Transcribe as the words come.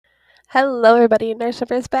Hello, everybody. Nurse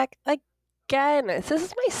is back again. This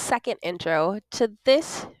is my second intro to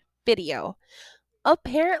this video.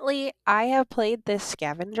 Apparently, I have played this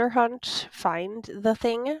scavenger hunt, find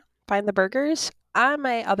the burgers, on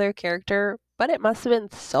my other character, but it must have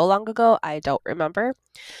been so long ago, I don't remember.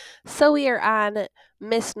 So we are on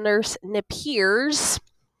Miss Nurse Napier's,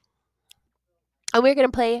 and we're going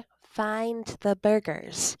to play Find the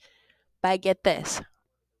Burgers by, get this,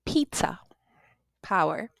 Pizza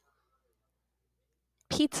Power.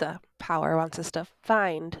 Pizza Power wants us to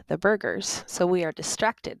find the burgers, so we are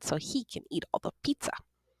distracted so he can eat all the pizza.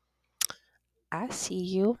 I see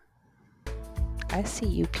you. I see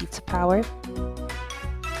you, Pizza Power.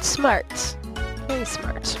 Smart. Very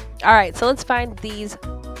smart. Alright, so let's find these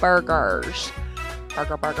burgers.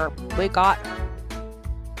 Burger. We got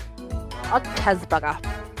a cheeseburger.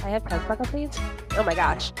 Can I have cheeseburger, please? Oh my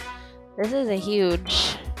gosh. This is a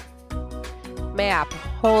huge map.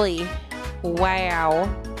 Holy wow.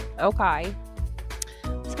 Okay.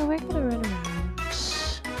 So we're gonna run around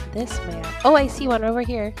this map. Oh, I see one over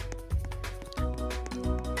here.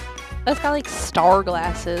 It's got like star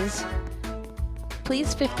glasses.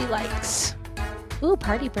 Please 50 likes. Ooh,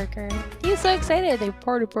 party burger. He's so excited. They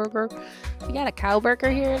party burger. We got a cow burger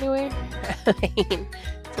here anyway. I mean,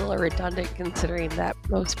 it's a little redundant considering that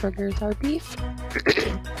most burgers are beef.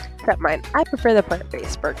 Except mine. I prefer the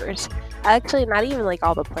plant-based burgers. Actually, not even like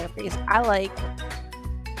all the plant-based. I like...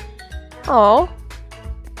 Oh.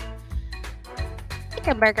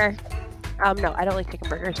 Chicken burger. No, I don't like chicken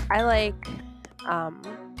burgers. I like,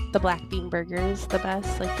 the black bean burgers the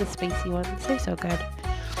best. Like the spicy ones. They're so good.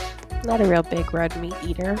 Not a real big red meat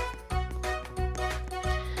eater.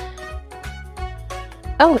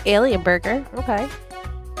 Oh, alien burger. Okay.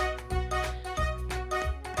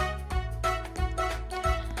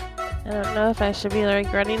 I don't know if I should be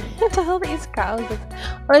like running into all these cows. Oh,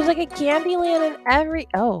 there's like a candy land in every...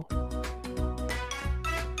 Oh.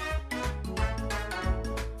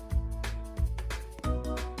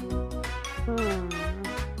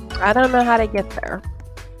 I don't know how to get there.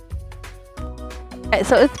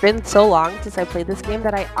 So it's been so long since I played this game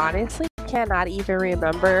that I honestly cannot even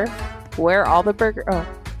remember where all the burger... Oh.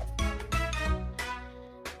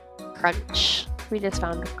 Crunch. We just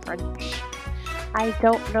found Crunch. I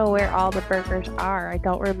don't know where all the burgers are. I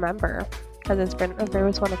don't remember. Because it's been... Oh, there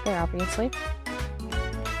was one up there, obviously.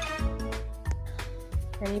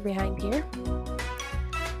 Any behind here?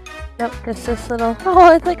 Nope, just this little...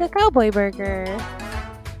 Oh, it's like a cowboy burger.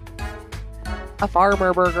 A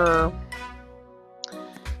farmer burger.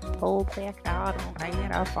 Old McDonald, I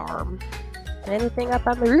get a farm. Anything up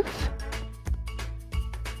on the roof?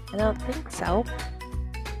 I don't think so.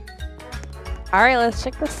 Alright, let's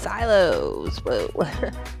check the silos. Whoa.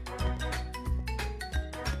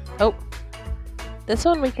 Oh. This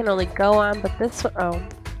one we can only go on, but this one... Oh.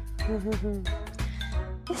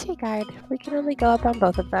 Disregard. We can only go up on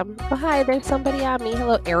both of them. Oh, hi, there's somebody on me.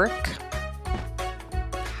 Hello, Eric.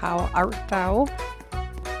 How art thou?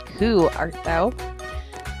 Who art thou?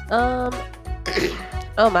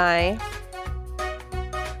 Oh my.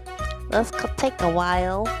 This could take a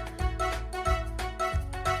while.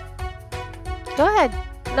 Go ahead.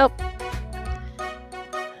 Nope.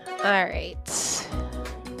 Alright.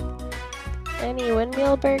 Any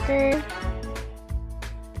windmill burger?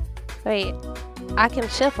 Wait. I can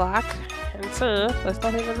shift lock. And so, there's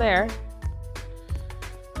nothing in there.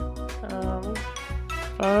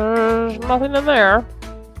 There's nothing in there.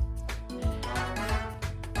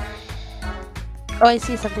 Oh, I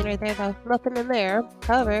see something right there though. Nothing in there.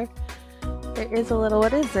 However, there is a little...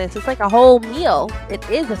 What is this? It's like a whole meal. It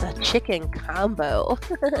is. It's a chicken combo.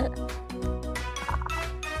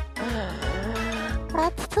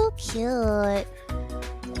 That's so cute.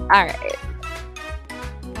 Alright.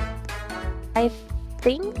 I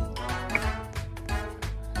think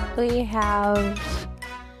we have...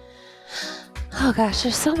 Oh gosh,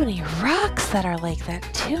 there's so many rocks that are like that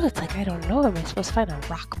too. It's like, I don't know. Am I supposed to find a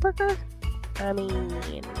rock burger? I mean,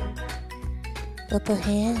 what the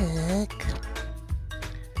heck?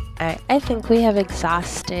 Alright, I think we have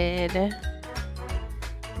exhausted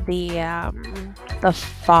the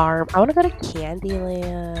farm. I want to go to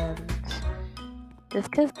Candyland. Just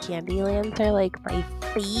because Candylands are like my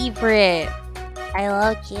favorite. I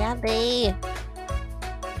love candy.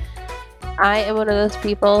 I am one of those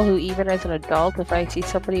people who, even as an adult, if I see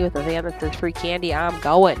somebody with a van that says free candy, I'm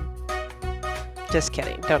going. Just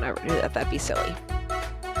kidding. Don't ever do that. That'd be silly.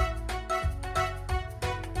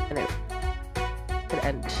 And it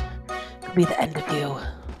could be the end of you.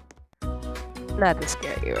 Not to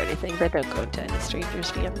scare you or anything, but don't go into any strangers'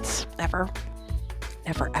 vans. Ever.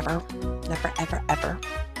 Never, ever. Never, ever, ever.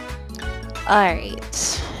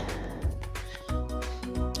 Alright.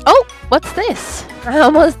 Oh, what's this? I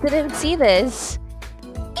almost didn't see this.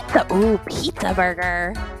 Pizza. Ooh, pizza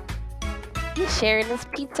burger. He's sharing his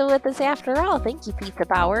pizza with us after all. Thank you, Pizza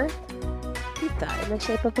Power. Pizza in the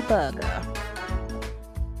shape of a burger.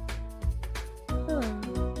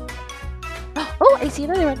 Oh, I see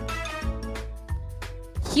another one.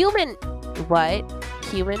 Human. What?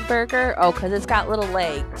 Human burger? Oh, because it's got little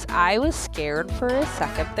legs. I was scared for a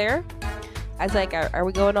second there. I was like, are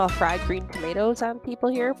we going all fried green tomatoes on people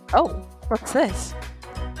here? Oh, what's this?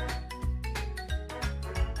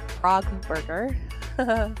 Frog burger.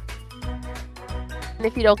 And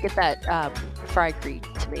if you don't get that fried green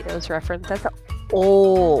tomatoes reference, that's an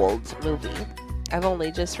old movie. I've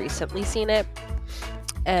only just recently seen it.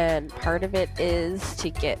 And part of it is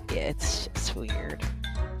to get, it's just weird.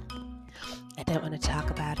 I don't want to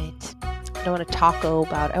talk about it. I don't want to taco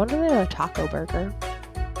about it. I want to know a taco burger.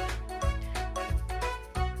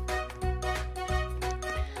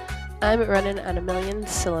 I'm running on 1,000,000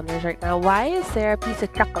 cylinders right now. Why is there a piece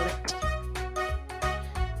of chocolate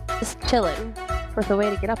just chilling with a way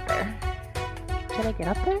to get up there? Can I get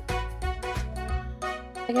up there?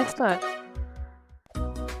 I guess not.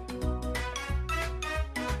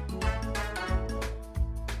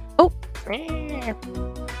 Oh!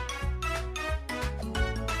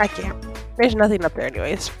 I can't. There's nothing up there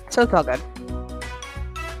anyways, so it's all good.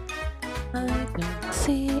 I don't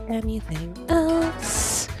see anything else.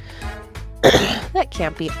 That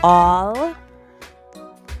can't be all.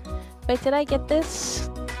 Wait, did I get this?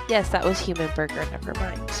 Yes, that was human burger. Never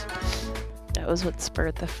mind. That was what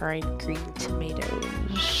spurred the fried green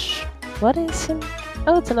tomatoes. What is him?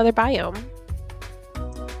 Oh, it's another biome.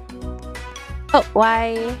 Oh,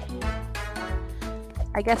 why?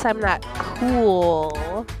 I guess I'm not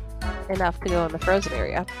cool enough to go in the frozen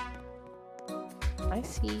area. I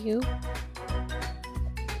see you.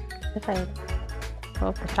 If I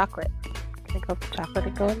go for chocolate. Can I go for chocolate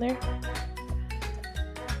and go in there?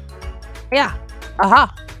 Yeah.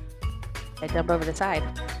 Aha! I jump over the side.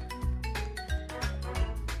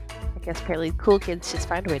 I guess apparently cool kids just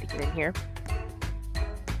find a way to get in here.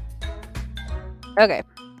 Okay.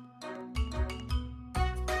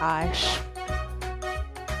 Gosh.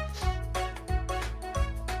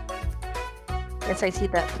 Guess I see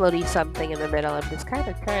that floaty something in the middle. I'm just kind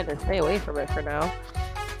of trying to stay away from it for now.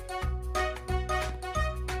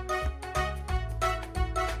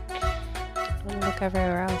 I'm gonna look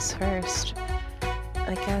everywhere else first.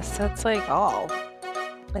 I guess that's like all.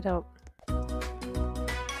 I don't...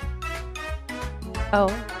 Oh,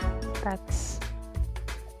 that's...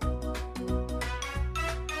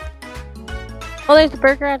 Oh, there's a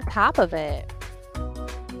burger on top of it.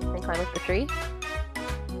 Can I climb up the tree?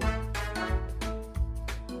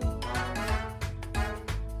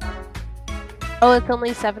 Oh, it's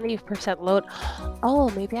only 70% load. Oh,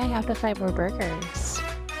 maybe I have to find more burgers.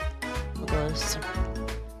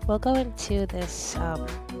 We'll go into this, Oh,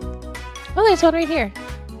 there's one right here.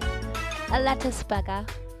 A lettuce burger.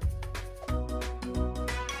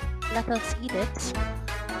 Let us eat it.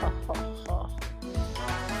 Oh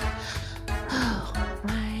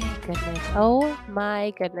my goodness. Oh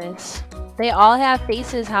my goodness. They all have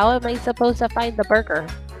faces. How am I supposed to find the burger?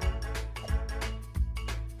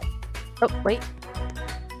 Oh, wait.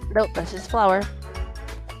 Nope, that's just flour.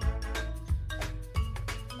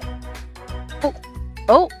 Oh,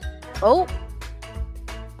 oh, oh.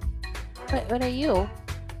 What are you?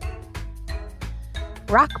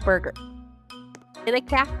 Rock burger. In a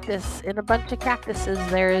cactus, in a bunch of cactuses,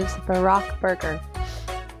 there's the rock burger.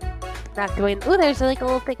 Not doing. Ooh, there's like a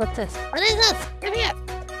little thing. What's this? What is this? Give me it.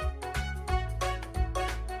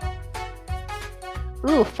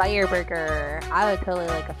 Ooh, fire burger. I would totally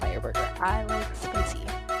like a fire burger. I like spicy.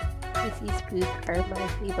 Spicy foods are my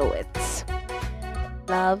favorites.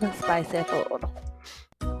 Love spicy food.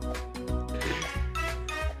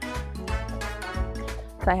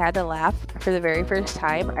 So I had to laugh for the very first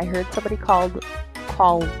time. I heard somebody call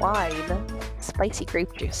wine spicy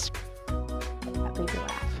grape juice. That made me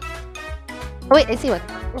laugh. Oh wait, I see one.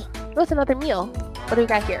 Oh, it's another meal. What do we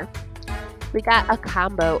got here? We got a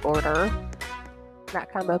combo order. Not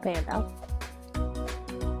combo panda.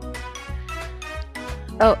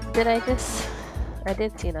 Oh, I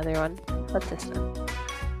did see another one. What's this one?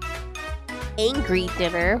 Angry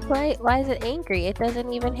dinner. Why is it angry? It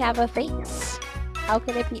doesn't even have a face. How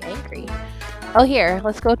can it be angry? Oh, here.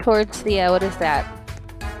 Let's go towards the, what is that?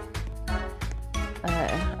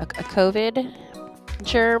 A COVID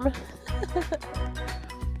germ.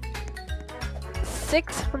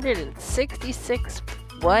 666.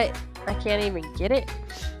 What? I can't even get it.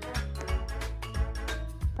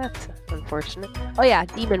 That's unfortunate. Oh yeah,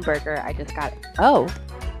 Demon Burger. I just got it. Oh.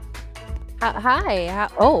 Hi.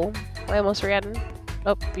 Oh, I almost ran.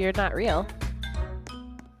 Oh, you're not real.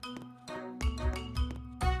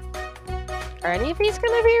 Are any of these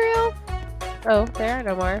gonna be real? Oh, there are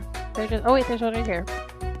no more. They're just. Oh wait, there's one right here.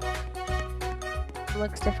 It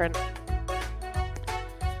looks different.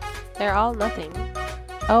 They're all nothing.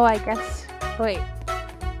 Oh, I guess. Wait.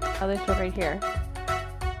 Oh, there's one right here.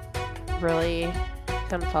 Really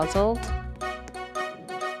confuzzled.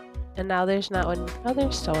 And now there's not one. Oh,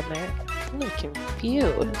 there's still one there. I'm really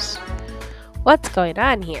confused. What's going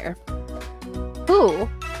on here? Ooh.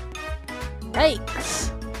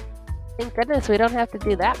 Yikes. Thank goodness we don't have to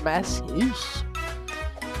do that mess. Yeesh.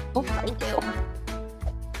 Oh, thank you.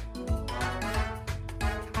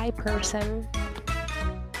 Hi, person.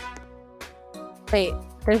 Wait,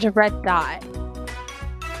 there's a red dot.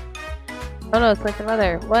 Oh no, it's like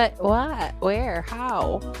another. What? What? Where?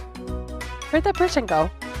 How? Where'd that person go?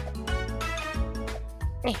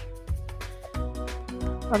 Hey.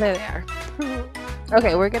 Oh, there they are.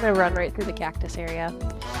 Okay, we're gonna run right through the cactus area.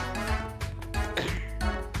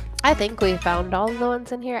 I think we found all the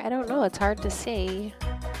ones in here. I don't know. It's hard to say.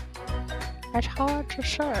 It's hard to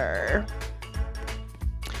say.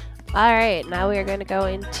 Alright, now we are going to go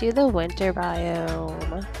into the winter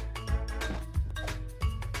biome.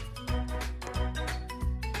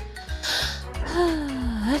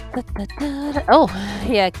 Oh,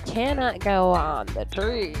 yeah, cannot go on the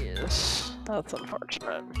trees. That's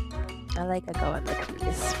unfortunate. I like to go on the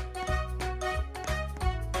trees.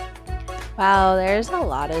 Wow, there's a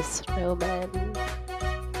lot of snowmen.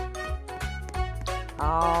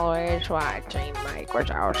 Always watching Mike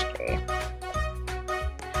Wazowski.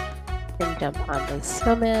 Can jump on the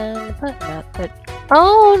snowman, but not the.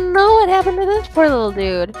 Oh no! What happened to this poor little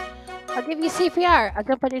dude? I'll give you CPR. I'll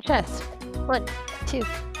jump on your chest. 1, 2,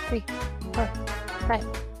 3, 4, 5,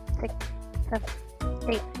 6, 7,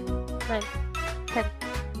 8, 9, 10,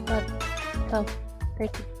 11, 12,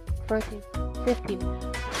 13, 14, 15.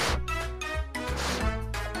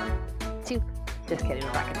 Just kidding,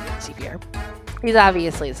 we're not gonna get CPR. He's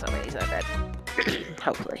obviously somebody, he's not dead.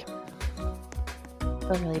 Hopefully.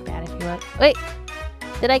 Feel really bad if you want. Wait!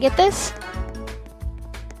 Did I get this?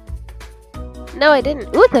 No, I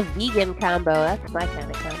didn't. Ooh, it's a vegan combo. That's my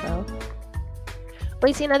kind of combo. Oh,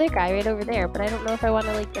 I see another guy right over there, but I don't know if I want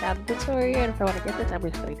to like get out of this area and if I want to get this. I'm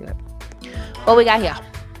just gonna do it. What we got here?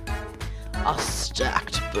 A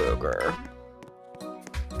stacked burger.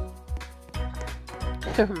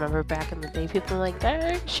 I remember back in the day, people were like,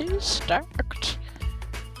 dang, she's stacked.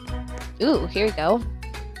 Ooh, here we go.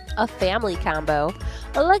 A family combo.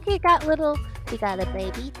 Oh, look, we got a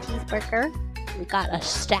baby cheeseburger. We got a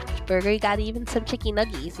stacked burger. You got even some chicken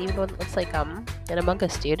nuggies, even one that looks like, an Among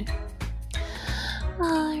Us dude.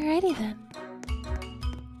 Alrighty then.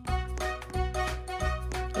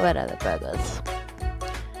 What other burgers?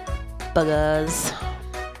 Burgers.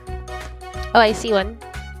 Oh, I see one.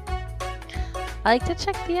 I like to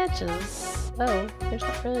check the edges. Oh, there's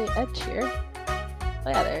not really an edge here. Oh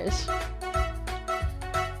yeah, there is.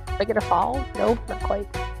 Am I gonna fall? No, not quite.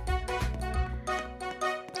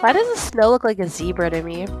 Why does the snow look like a zebra to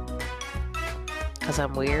me? Because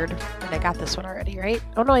I'm weird. And I got this one already, right?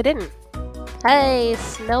 Oh no, I didn't. Hey,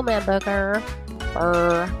 snowman burger.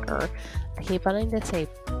 Burger. I keep wanting to say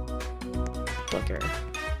booger.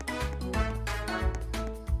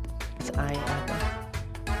 Because I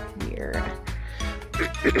am weird.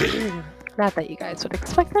 Not that you guys would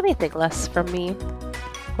expect anything less from me.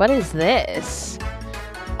 What is this?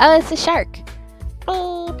 Oh, it's a shark.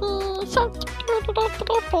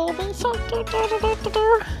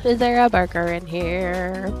 Is there a burger in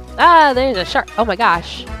here? Ah, there's a shark. Oh my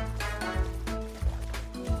gosh.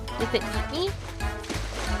 Did it eat me?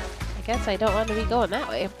 I guess I don't want to be going that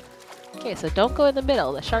way. Okay, so don't go in the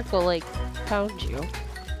middle. The shark will like pound you.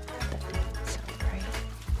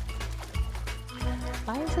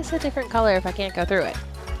 Why is this a different color if I can't go through it?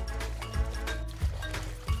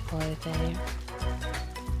 Boy, they.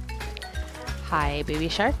 Hi, baby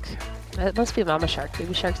shark. It must be mama shark.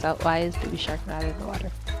 Baby shark's out. Why is baby shark not in the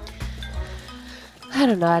water? I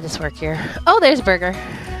don't know. I just work here. Oh, there's a burger.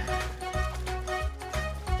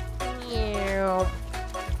 Meow.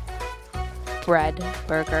 Bread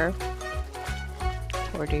burger.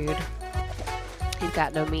 Poor dude. He's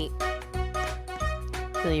got no meat.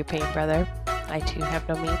 Feel your pain, brother. I too have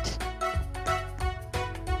no meat.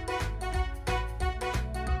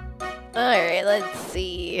 Alright, let's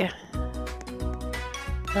see.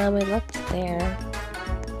 I looked there.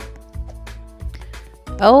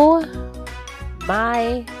 Oh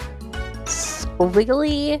my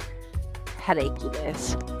squiggly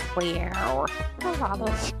headachiness. Wow. A lot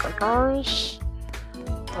of stickers.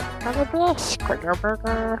 What's gonna be a sticker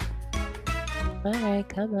burger? Alright,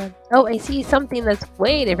 come on. Oh, I see something that's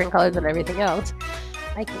way different colors than everything else.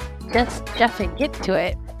 I can just Jeff and get to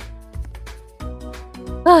it.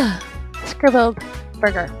 Ah, scribbled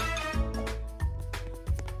burger.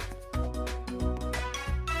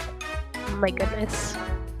 Oh my goodness.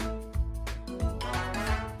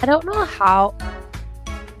 I don't know how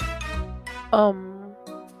to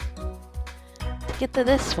get to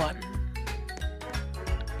this one.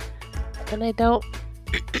 And I don't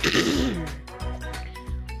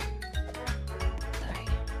sorry.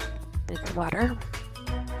 Need some water.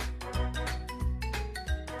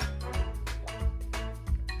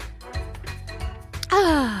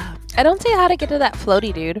 I don't see how to get to that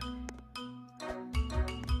floaty dude.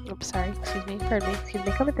 Oops, sorry. Excuse me. Pardon me. Excuse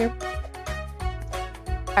me. Coming through.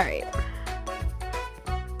 Alright.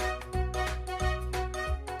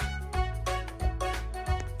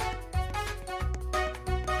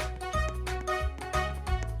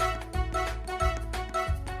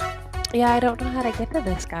 Yeah, I don't know how to get to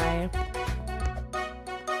this guy.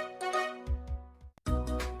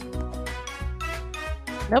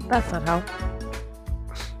 Nope, that's not how.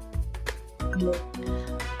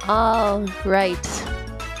 All right.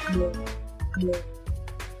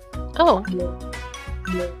 Oh.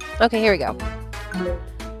 Okay, here we go.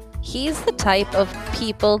 He's the type of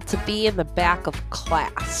people to be in the back of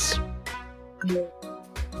class.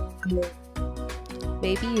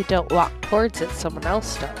 Maybe you don't walk towards it, someone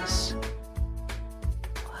else does.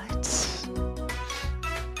 What?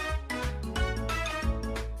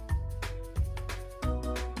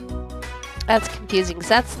 That's confusing, because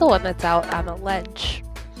that's the one that's out on a ledge.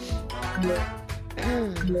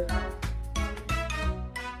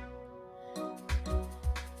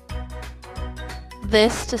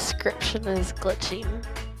 This description is glitching.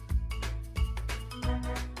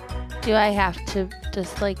 Do I have to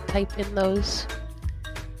just like type in those?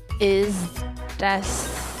 Is this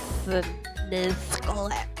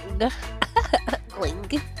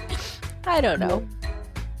Gling? I don't know.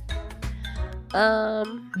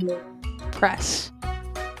 Press.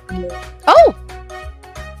 Oh!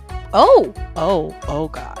 Oh! Oh, oh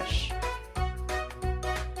gosh.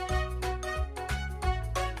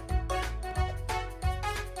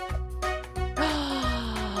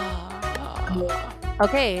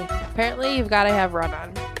 Okay, apparently you've got to have run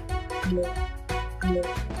on.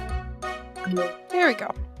 There we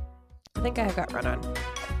go. I think I have got run on.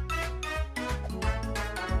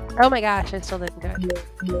 Oh my gosh, I still didn't do it.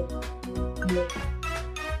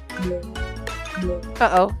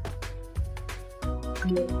 Uh-oh.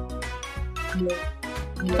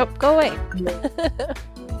 Oh, go away.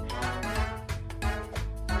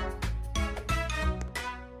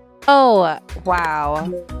 Oh,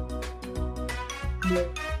 wow.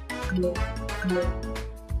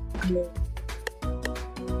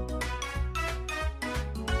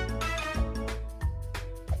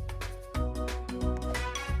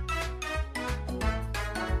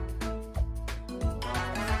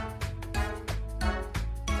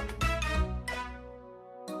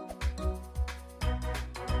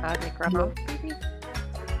 Make run off, maybe?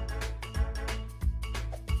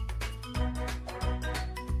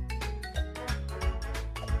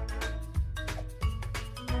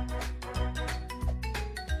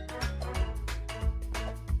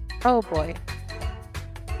 Oh boy.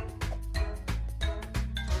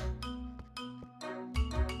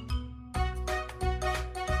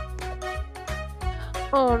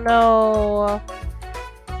 Oh no.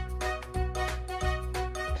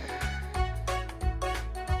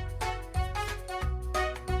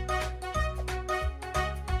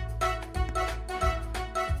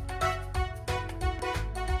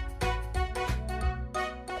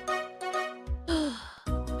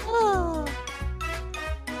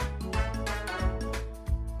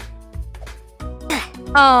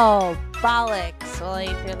 Oh, bollocks. Well, I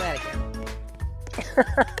ain't doing that again.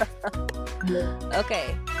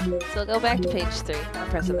 Okay, so go back to page 3. Now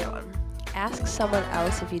press another one. Ask someone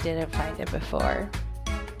else if you didn't find it before.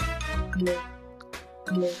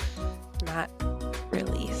 Not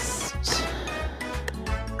released.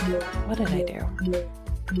 What did I do?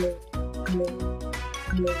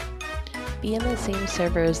 Be in the same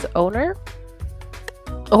server as the owner?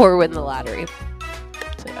 Or win the lottery.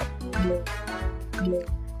 So, yeah.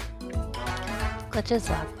 Glitches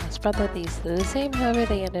last brother these are the same, however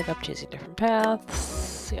they ended up choosing different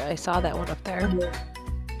paths. Yeah, I saw that one up there.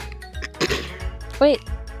 Wait,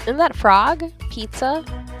 isn't that frog? Pizza?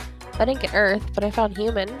 I didn't get earth, but I found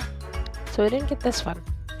human. So we didn't get this one.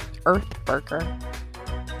 Earth burger.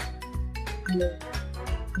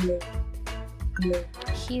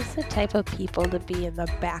 He's the type of people to be in the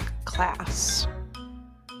back class.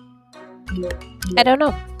 I don't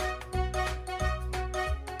know.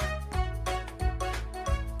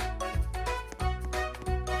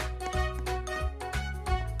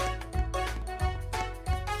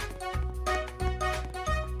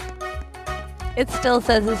 It still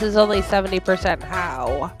says this is only 70%.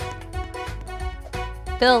 How?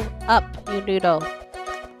 Fill up, you noodle.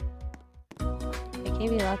 I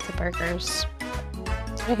gave you lots of burgers.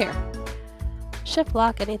 Right here. Shift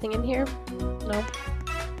lock, anything in here? No.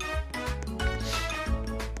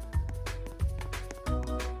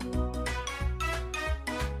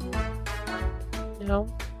 No.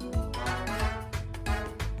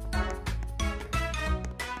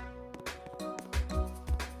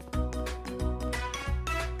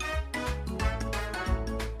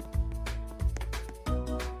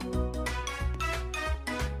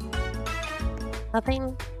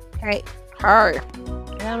 Nothing? Alright. Hard.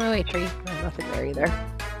 Get out of my way, tree. There's nothing there either.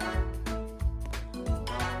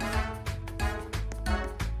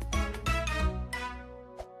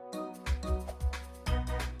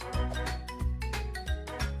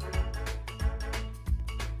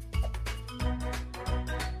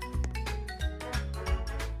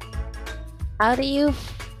 How do you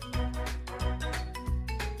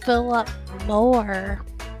fill up more?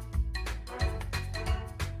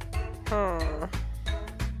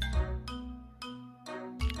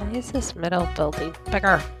 Why is this middle building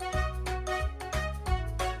bigger?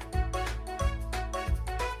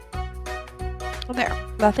 Oh, there.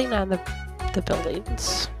 Nothing on the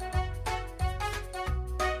buildings.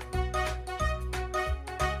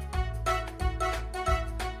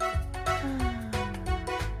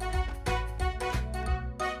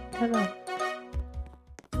 I don't know.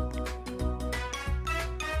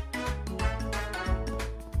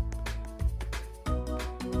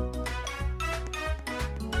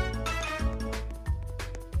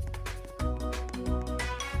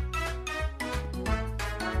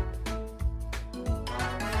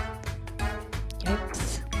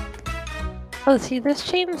 Yikes. Oh, see, this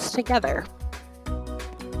chain's together.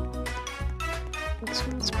 This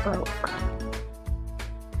one's broke.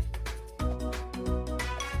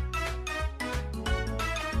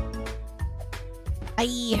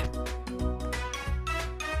 Aye.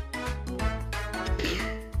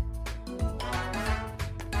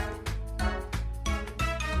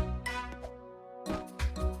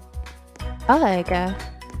 Bug.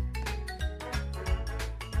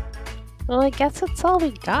 Well, I guess that's all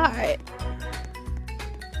we got.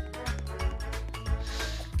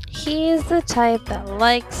 He's the type that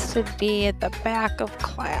likes to be at the back of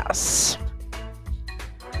class.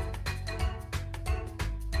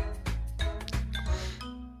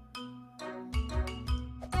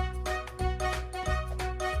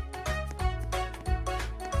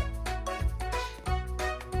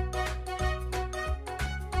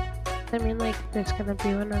 I mean, like, there's gonna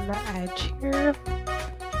be one on the edge here.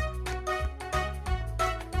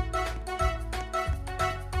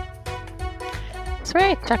 I swear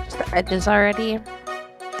I checked the edges already.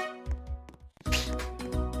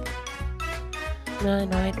 No,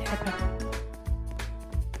 I did.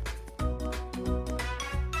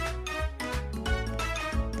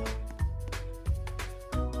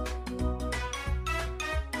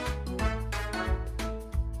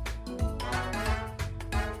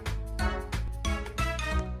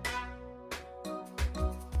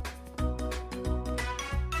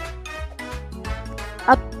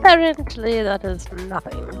 Apparently that is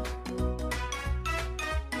nothing.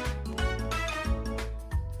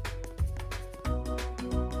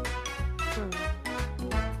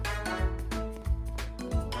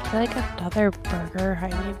 Is there like another burger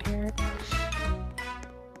hiding here?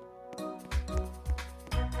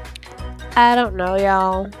 I don't know,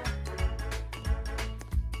 y'all.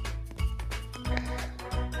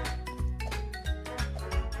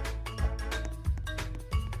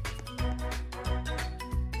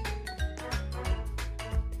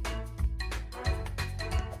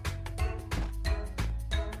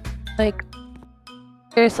 Like,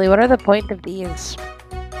 seriously, what are the point of these?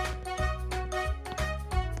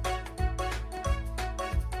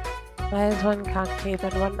 Why is one concave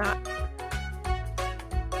and one not?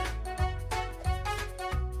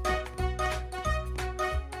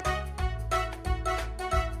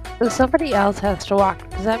 So somebody else has to walk.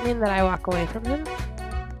 Does that mean that I walk away from him?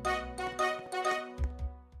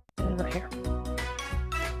 Not here.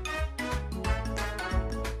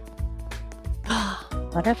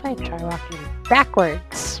 What if I try walking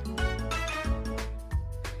backwards?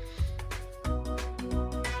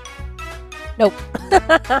 Nope.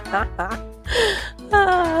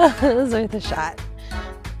 It was worth a shot.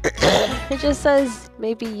 It just says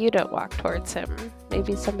maybe you don't walk towards him.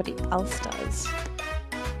 Maybe somebody else does.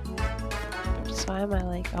 So why am I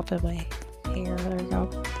like up in my hair? There we go.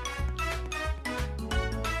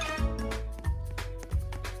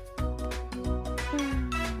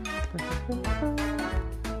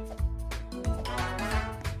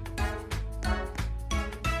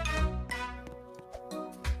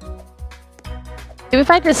 Maybe if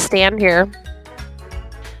I just stand here.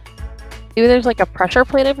 Maybe there's like a pressure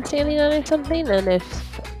plate I'm standing on or something, and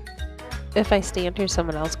if I stand here,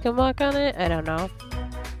 someone else can walk on it? I don't know.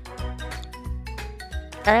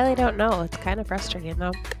 I really don't know. It's kind of frustrating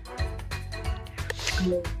though.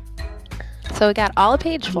 So we got all of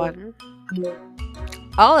page 1,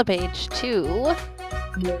 all of page 2,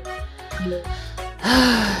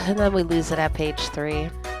 and then we lose it at page 3.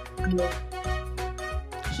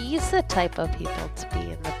 He's the type of people to be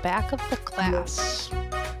in the back of the class.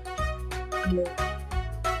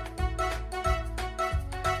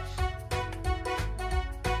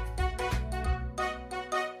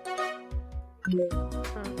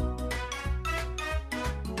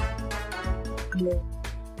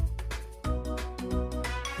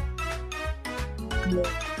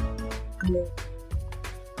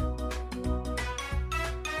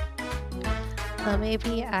 Well,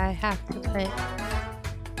 maybe I have to put...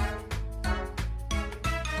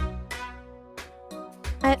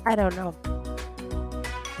 I don't know.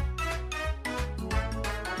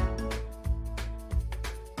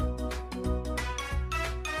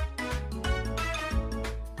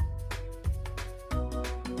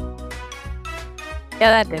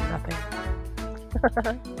 Yeah, that did nothing.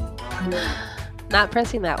 Not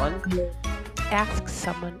pressing that one. Ask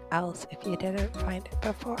someone else if you didn't find it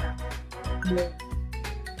before.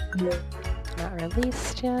 Not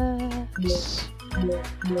released yet.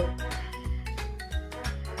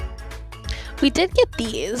 We did get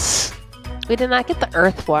these. We did not get the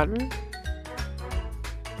earth one.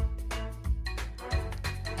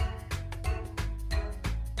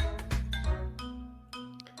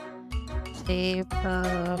 Save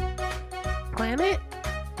the planet?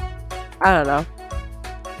 I don't know.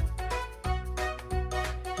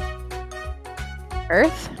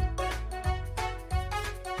 Earth?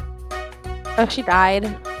 Oh, she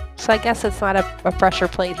died. So I guess it's not a pressure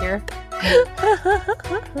plate here.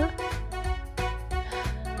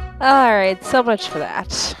 Alright, so much for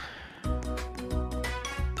that.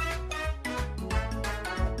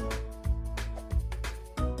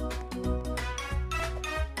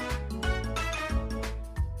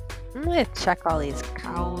 I'm gonna check all these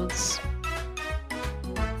cows.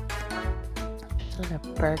 There's not a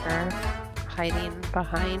burger hiding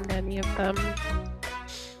behind any of them.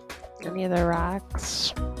 Any of the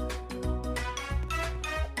rocks.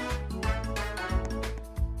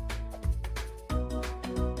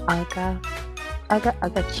 Ugga. Ugga,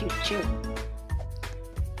 ugga, choo choo.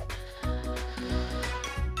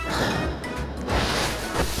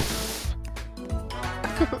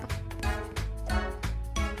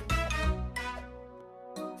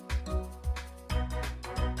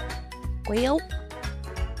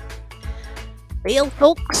 Well,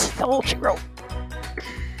 folks, that's all she wrote.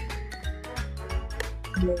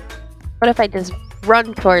 What if I just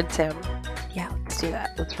run towards him? Yeah, let's do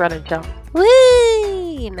that. Let's run and jump.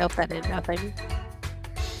 Whee! Nope, that did nothing.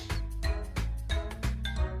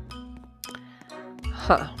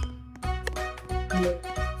 Huh.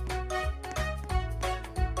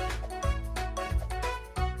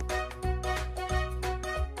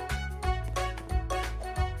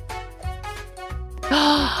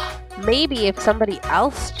 Maybe if somebody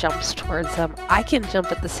else jumps towards them, I can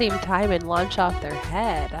jump at the same time and launch off their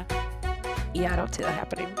head. Yeah, I don't see that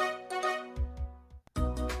happening.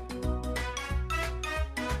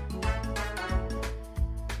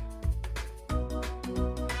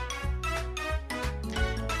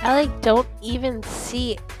 I don't even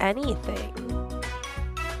see anything.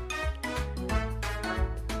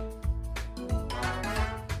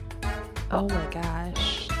 Oh my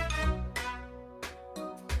gosh.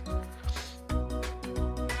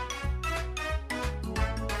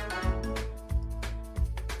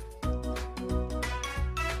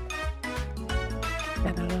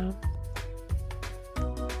 I don't know.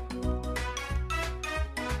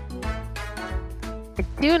 I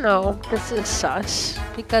do know this is sus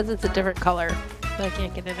because it's a different color, but I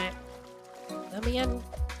can't get in it. Let me in.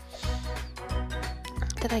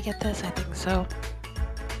 Did I get this? I think so.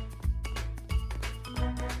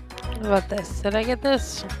 What about this? Did I get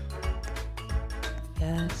this?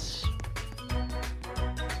 Yes.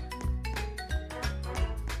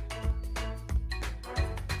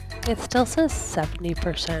 It still says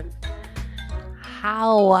 70%.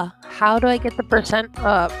 How? How do I get the percent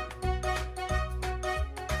up?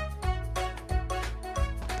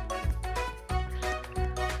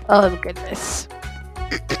 Oh goodness.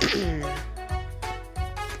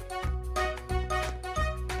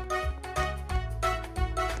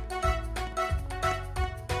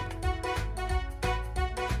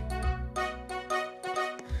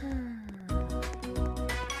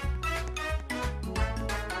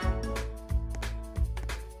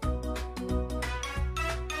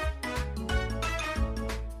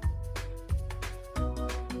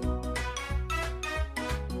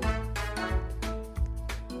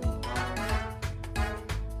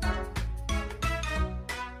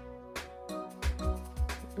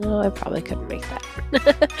 No, I probably couldn't make that.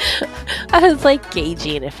 I was like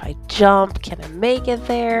gauging if I jump, can I make it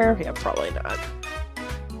there? Yeah, probably not.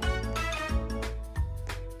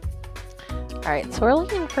 Alright, so we're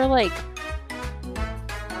looking for like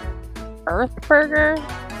Earth Burger.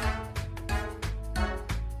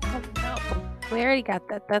 Oh no, we already got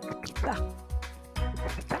that. That's pizza.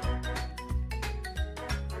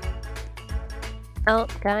 Oh,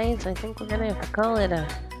 guys, I think we're gonna have to call it a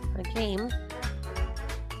game.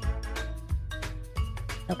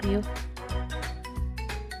 W.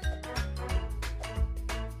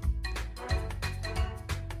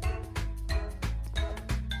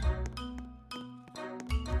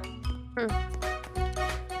 I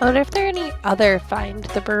wonder if there are any other Find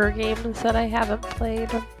the Burger games that I haven't played.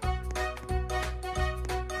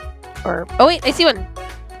 Or, oh wait, I see one!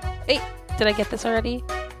 Wait, did I get this already?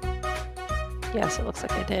 Yes, it looks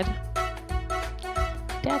like I did.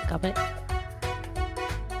 Dadgummit.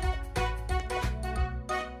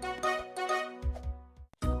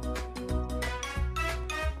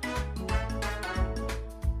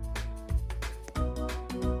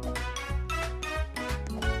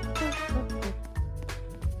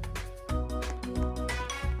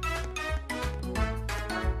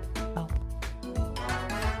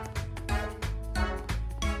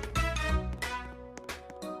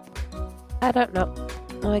 I don't know.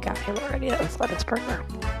 Oh, I got him already. That was Lettuce Burger.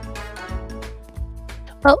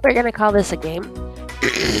 Well, we're gonna call this a game.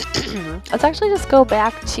 Let's actually just go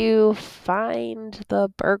back to Find the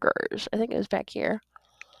Burgers. I think it was back here.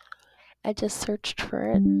 I just searched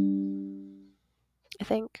for it. I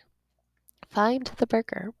think. Find the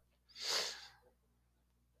Burger.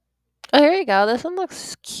 Oh, here you go. This one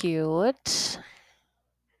looks cute.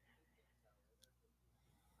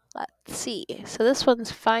 Let's see. So this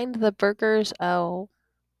one's Find the Burgers by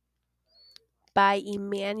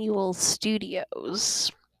Emanuel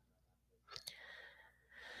Studios.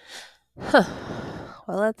 Huh.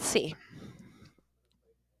 Well, let's see.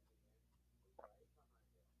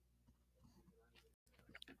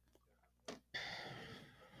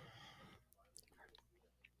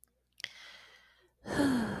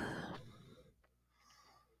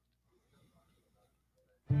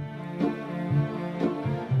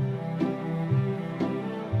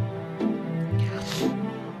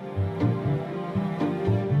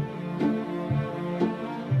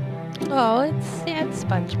 Oh, it's sad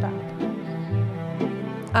SpongeBob.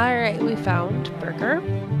 Alright, we found Burger.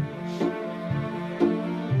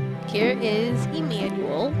 Here is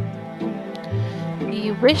Emanuel. Do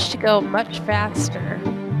you wish to go much faster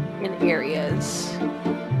in areas?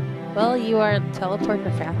 Well, you are teleport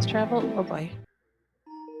to fast travel. Oh boy.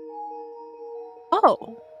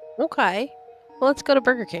 Oh, okay. Well, let's go to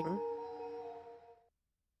Burger King.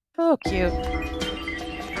 Oh, cute.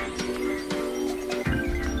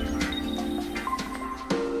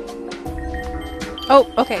 Oh,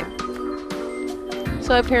 okay.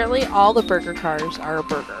 So apparently all the burger cars are a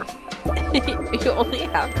burger. You only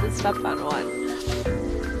have to step on one.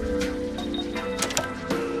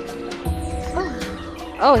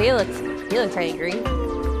 Oh, he looks angry.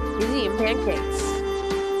 He's eating pancakes.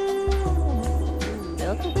 They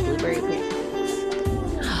look like blueberry pancakes.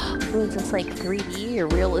 Ooh, is this like 3D or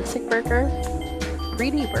realistic burger?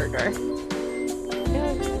 3D burger.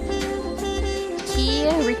 Key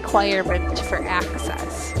requirement for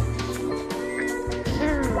access.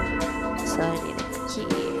 So I need a key.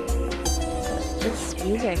 This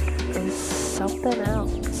music is something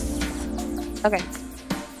else. Okay.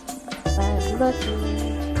 I'm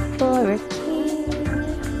looking for a key.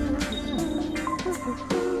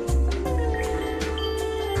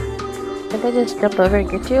 Can I just jump over and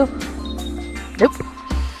get you? Nope.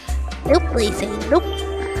 Nope, please say nope.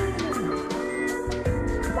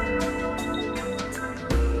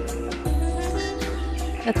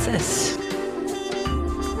 What's this?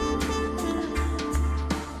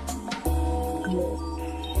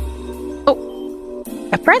 Oh,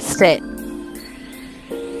 a pressed it.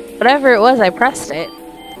 Whatever it was, I pressed it.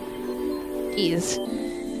 Jeez.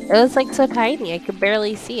 It was like so tiny, I could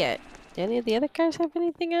barely see it. Do any of the other cars have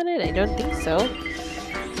anything on it? I don't think so.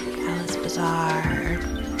 That was bizarre.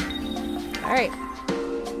 Alright.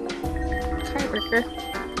 Car burger.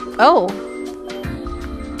 Oh!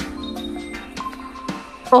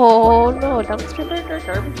 Oh no, dumpster burger,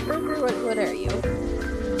 garbage burger, what are you?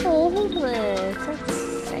 Oh, homeless. That's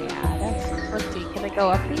sad. Let's see, can I go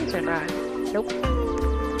up these or not? Nope.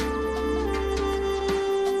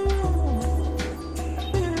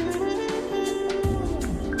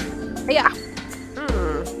 Yeah.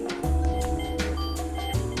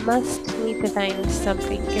 Must need to find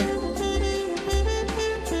something.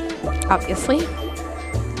 Obviously.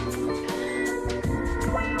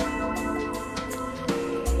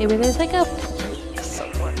 Maybe there's like a plank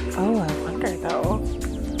somewhere. Oh, I wonder though.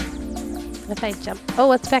 What if I jump? Oh,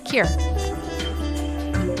 what's back here?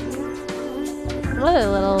 What a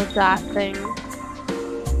little dot thing.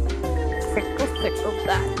 Sickle,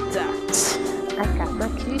 dot, dot. I got my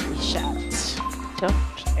cutie shot. Don't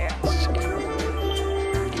ask.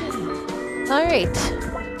 Alright.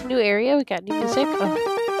 New area, we got new music. Oh.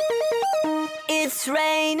 It's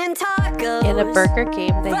raining tacos. In a burger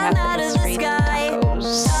game, they have the most raining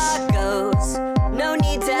tacos. No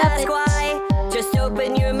need to ask why. Just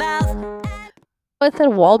open your mouth. Oh, it's at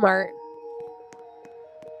Walmart.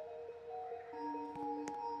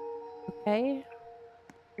 Okay.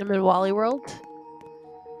 I'm in Wally World.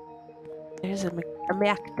 There's a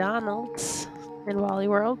McDonald's in Wally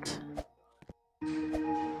World.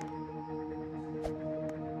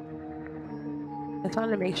 I just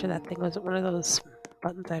wanted to make sure that thing wasn't one of those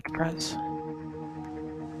buttons I had to press.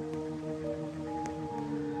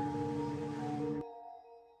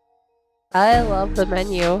 I love the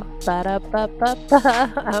menu.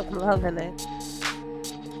 Ba-da-ba-ba-ba. I'm loving it.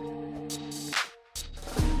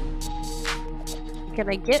 Can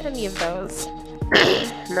I get any of those?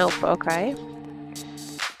 Nope, okay.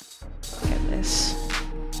 Goodness.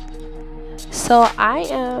 So I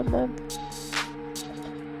am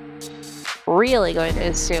really going to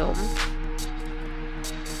assume.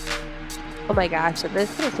 Oh my gosh, and this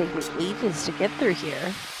is going to take me ages to get through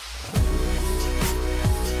here.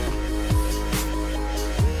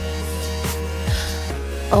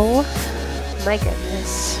 Oh my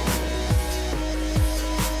goodness.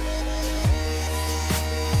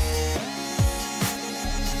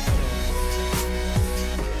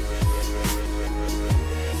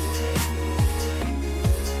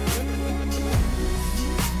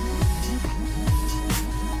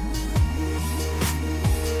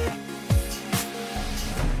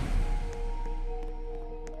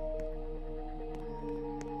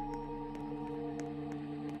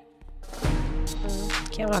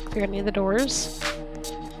 Can't walk through any of the doors.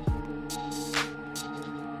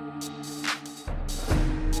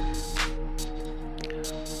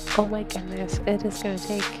 Oh my goodness, it is going to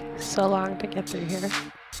take so long to get through here.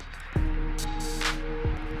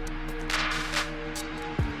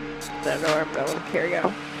 I don't know where I'm going. Here we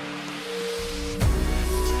go.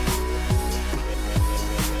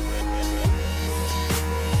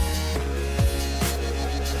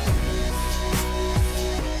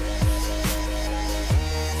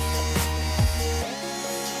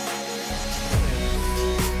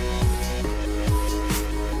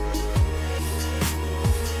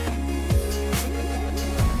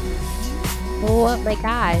 Oh my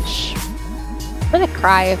gosh. I'm gonna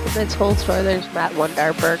cry if in this whole store there's not one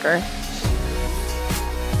dark burger.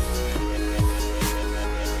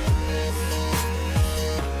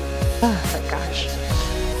 Oh my gosh.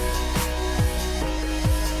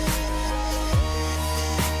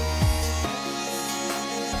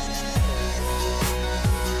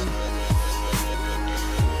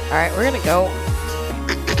 Alright, we're gonna go.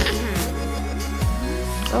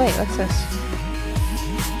 Oh wait, what's this?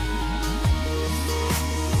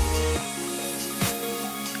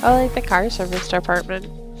 Oh, like the car service department.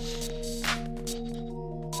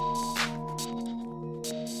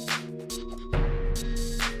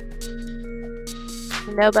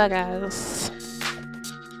 No buggers.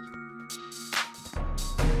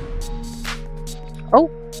 Oh!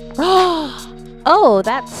 Oh,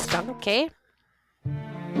 that's stunk, okay.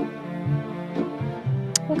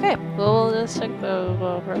 Okay, well, we'll just check the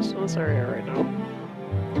rest of this area right now.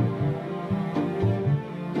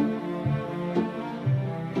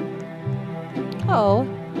 Oh.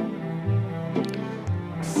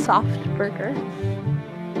 Soft burger.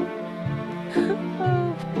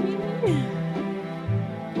 Oh, baby.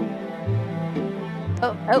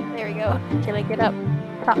 Oh, there we go. Can I get up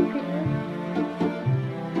top here?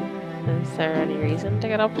 This Is there any reason to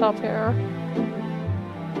get up top here?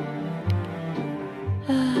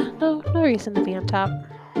 No reason to be on top.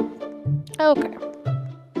 Okay.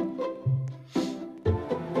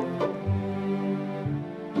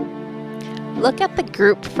 Look at the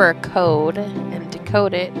group for a code and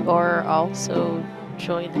decode it, or also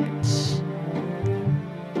join it.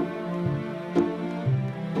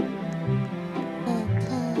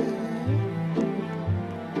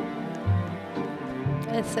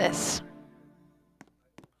 What's this?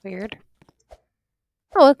 Weird.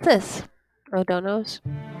 Oh, what's this? Oh, donos.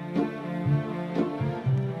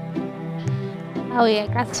 Oh yeah,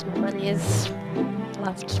 I got some monies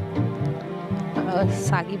left. Oh,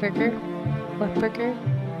 soggy burger. What burger?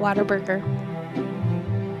 Water burger.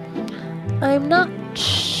 I'm not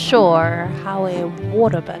sure how a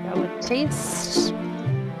water burger would taste.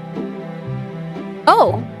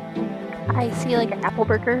 Oh! I see like an apple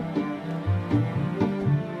burger.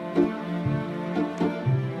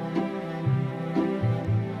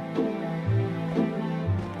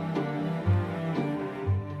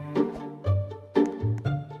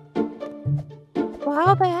 Well,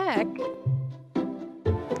 how the heck?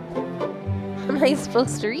 How am I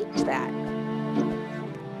supposed to reach that?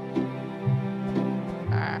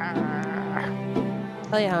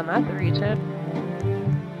 Oh yeah, I'm not to reach it.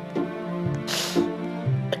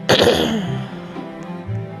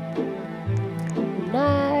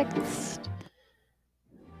 Next.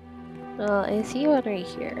 Well, I see one right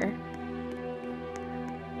here.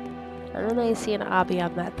 And then I see an obby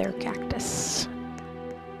on that there cactus.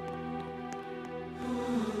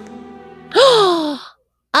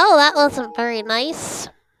 Oh, that wasn't very nice.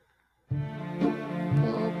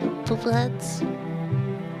 Poop heads.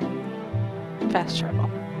 Fast travel.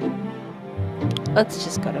 Let's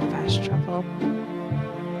just go to fast travel.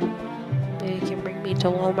 Maybe you can bring me to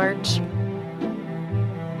Walmart.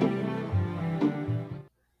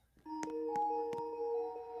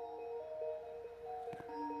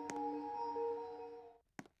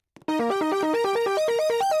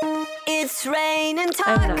 It's raining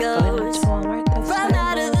I'm not going tacos into Walmart this from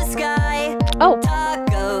out time. of the sky. Oh,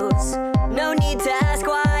 Tacos, no need to ask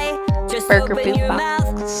why. Just burger open boot your box. mouth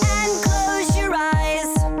and close your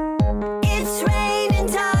eyes. It's raining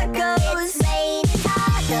tacos. It's raining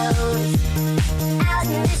tacos out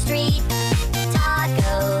in the street.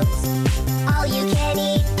 Tacos, all you can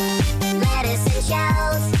eat. Lettuce and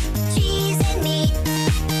shells, cheese and meat.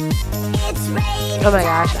 It's raining. Oh my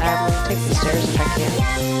gosh, I'm gonna take the stairs if I can.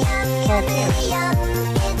 Oh, I can't.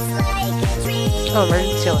 Oh,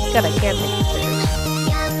 emergency alert. Good, I can't take the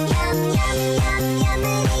stairs.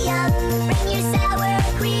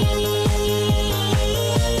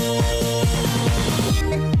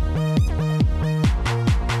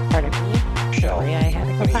 Pardon me. Shell. Sorry, I had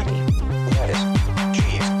to go potty. Lettuce.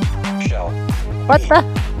 Cheese. Shell. What Meat. the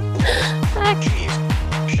heck? Cheese.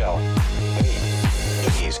 Shell.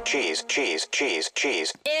 Meat.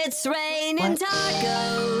 Cheese. It's raining What?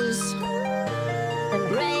 tacos.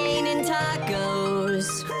 Raining tacos.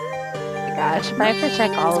 Oh my gosh, if I have to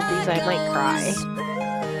check all of these, I might cry.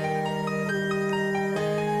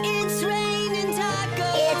 It's raining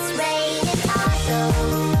tacos. It's raining tacos.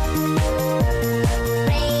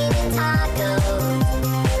 Raining tacos.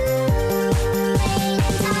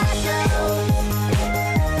 Raining tacos.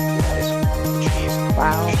 Lettuce. Cheese.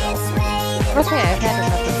 Wow. It's raining Okay, I've had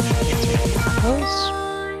enough of tacos.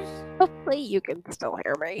 Hopefully you can still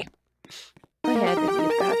hear me. I had to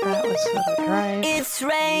mute that. That was so dry. It's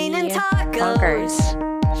raining Yeah, tacos bonkers.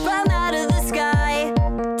 from out of the sky.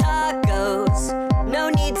 Tacos, no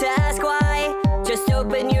need to ask why. Just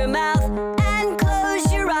open your mouth and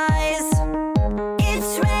close your eyes.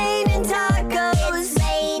 It's raining tacos. It's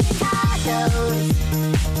raining tacos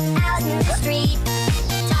out in the street.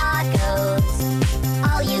 Tacos,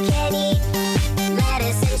 all you can eat.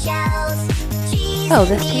 Lettuce and shells, cheese. Oh,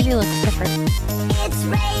 this TV looks different. It's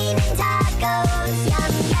raining tacos.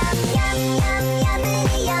 Yum, yum, yum, yum, yum,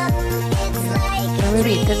 yum. It's like Or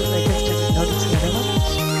maybe it didn't, I just didn't notice the other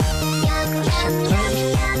ones. yum, yum, yum,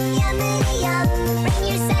 yum, yum, yum. Bring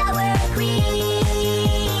your sour cream.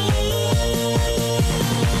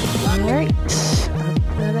 Alright, on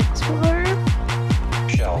to the next floor.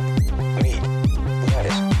 Shell. Meat.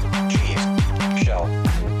 Lettuce. Cheese. Shell.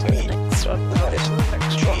 Meat. Next one. Lettuce.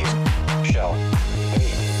 Cheese. Shell.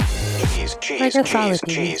 Meat. I Cheese. guess all the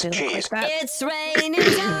Cheese. TVs do look like Cheese. that. It's raining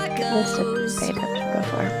This didn't tacos. pay attention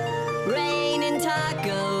before. Raining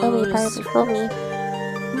tacos. Fool me, Barbie, fool me.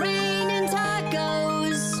 Raining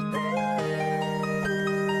tacos.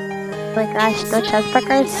 Oh my gosh, no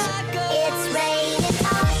cheeseburgers? It's raining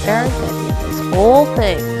tacos. There aren't any of this whole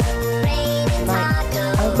thing. Raining I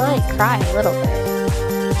tacos. might try a little bit.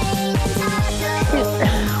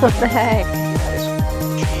 What the heck?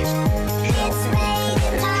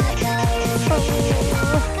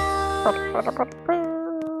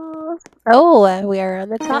 Oh, we are on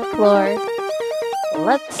the top floor.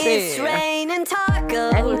 Let's see. It's raining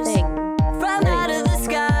tacos Anything. from out of the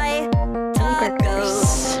sky.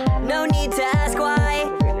 Tacos. No need to ask why.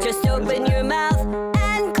 Just open your mouth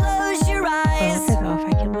and close your eyes. I don't know if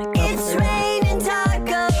I can like go It's through. raining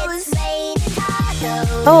tacos.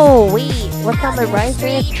 Oh wait, what's on the right?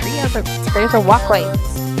 There's a tree on the. There's a walkway.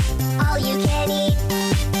 All you can eat.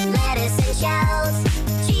 Lettuce and shells.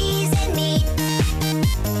 Cheese and meat.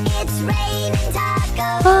 It's raining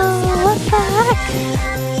tacos. Oh, what the heck?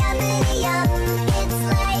 Yum, yum, yum. It's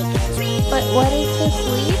like a dream. But what does this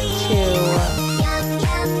lead to? Yum,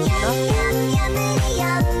 yum, yum, yum, yum,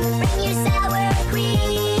 yum. Bring your sour cream.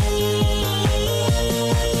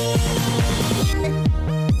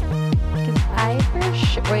 Because I for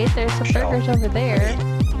sure. Wait, there's some burgers over there.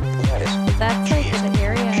 Lettuce. But that's like an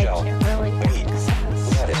area I Shell. can't really access.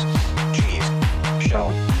 Lettuce. Cheese. Shell.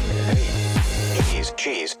 From here. Meat.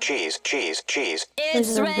 Cheese. Cheese.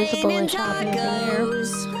 It's There's an invisible raining shop over there.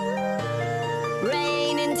 tacos.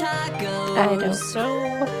 Raining tacos. I don't know.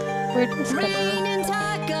 We're just gonna. Raining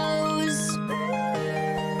tacos.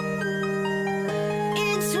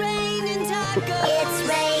 It's raining tacos. It's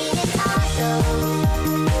raining tacos.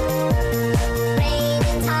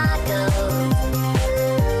 Raining tacos.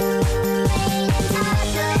 Raining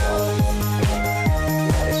tacos.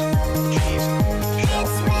 Lettuce. Cheese.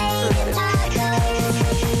 It's raining tacos.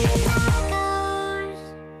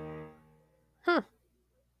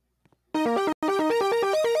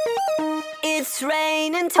 It's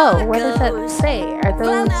raining tacos. Oh, what does that say? Are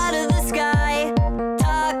From out those? of the sky,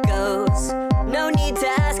 tacos. No need to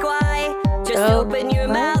ask why. Just Oh, open your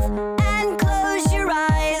what? mouth and close your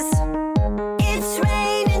eyes. It's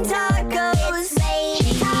raining tacos.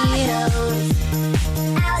 Tacos.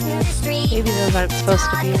 Out in the street. Maybe those aren't supposed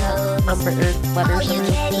to be numbered letters All you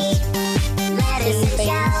around. can eat. Lettuce and things.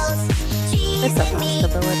 shells. Cheese It's a and meat.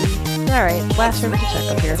 possibility. Alright, last room to check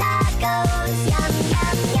up here. Tacos. Yum,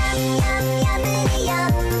 yum, yum, yum, yum,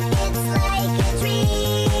 yum. It's like a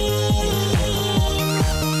dream.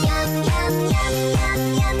 Yum, yum, yum, yum,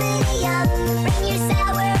 yum, yum. Bring your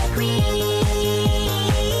sour cream.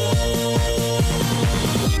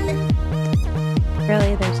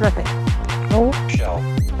 Really, there's nothing. Oh Shell.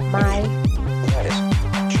 my. Lettuce.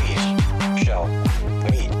 Cheese. Shell.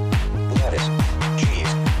 Meat. Lettuce.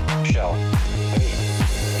 Cheese. Shell. Meat.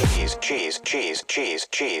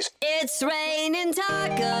 Cheese. It's raining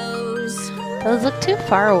tacos. Those look too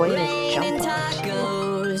far away to Raining jump onto.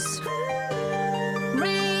 tacos.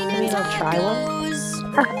 Raining Maybe I'll try one. tacos.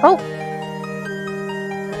 Oh!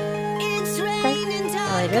 It's raining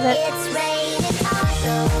I tacos. did it. It's raining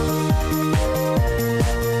tacos.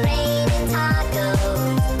 Raining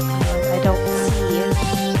tacos. I don't see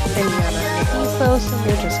any on these though, so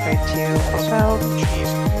we're just going to walk out.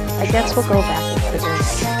 I guess we'll go back into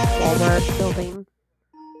this Walmart building.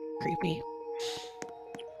 Creepy.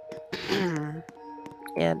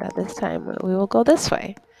 And this time we will go this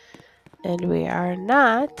way. And we are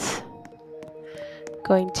not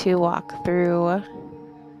going to walk through. What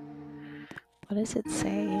does it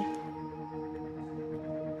say?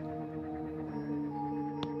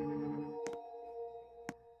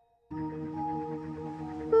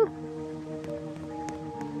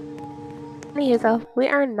 Anywho, we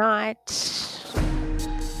are not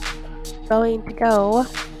going to go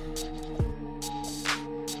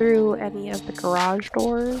through any of the garage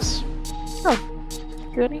doors. Oh,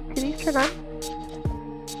 do these turn on?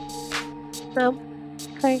 No.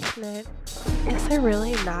 Okay, no. Is there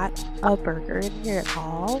really not a burger in here at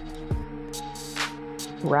all?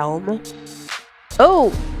 Realm. Oh!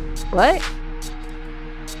 What?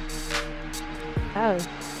 That was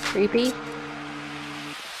creepy.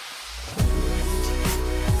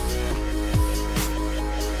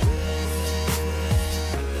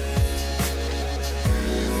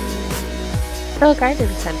 Oh, garden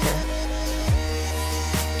center.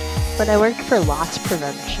 When I worked for loss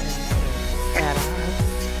prevention at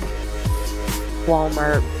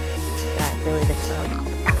Walmart, that really makes it called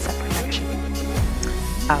asset protection.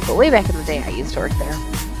 But way back in the day, I used to work there.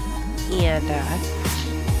 And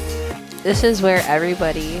this is where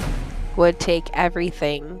everybody would take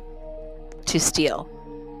everything to steal.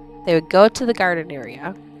 They would go to the garden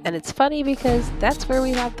area. And it's funny because that's where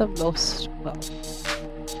we have the most, well,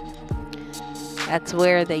 that's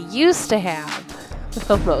where they used to have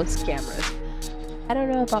the most cameras. I don't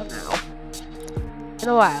know about now. It's been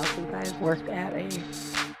a while since I've worked at a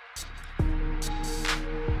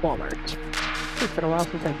Walmart. It's been a while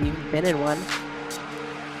since I've even been in one.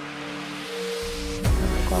 I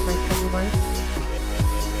don't like Walmart anymore.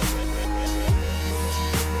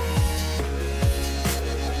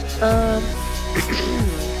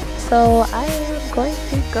 So I am going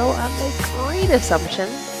to go on my great assumption.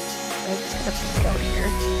 I'm just gonna peek out here.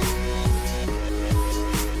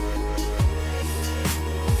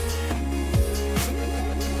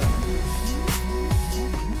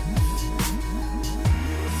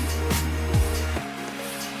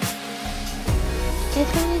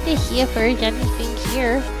 Just wanted to see if there's anything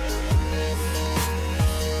here.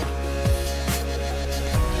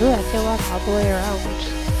 Ooh, I can walk all the way around.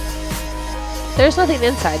 There's nothing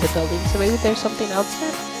inside the building, so maybe there's something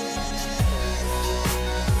outside.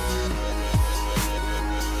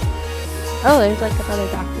 Oh, there's like another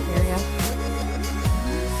docking area.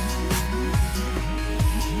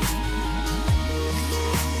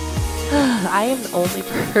 I am the only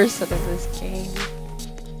person in this game.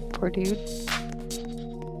 Poor dude.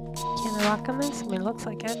 Can I walk on this? I mean, it looks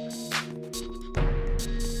like it.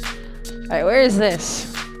 Alright, where is this?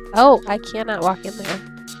 Oh, I cannot walk in there.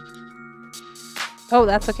 Oh,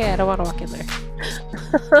 that's okay. I don't want to walk in there.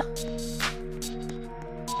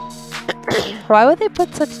 Why would they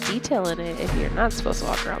put such detail in it if you're not supposed to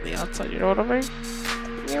walk around the outside? You know what I mean?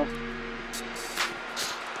 Yep.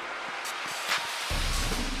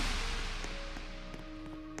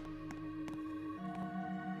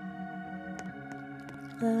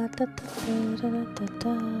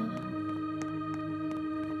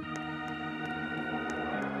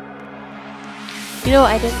 You know,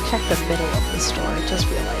 I didn't check the middle of the store. I just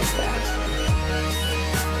realized that.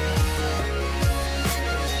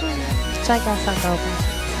 So I guess I'll go back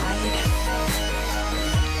inside.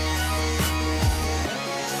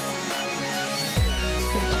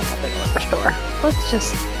 And check out the corner store. Let's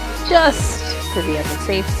just to be on the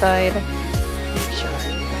safe side. Make sure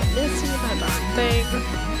I'm not missing anything.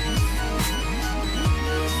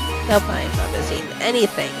 Nope, I'm not missing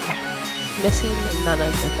anything. Missing none of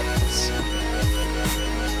the things.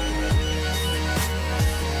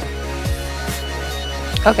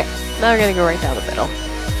 Okay, now we're gonna go right down the middle.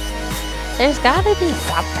 There's gotta be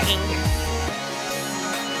something.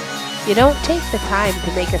 You don't take the time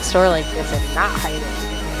to make a store like this and not hide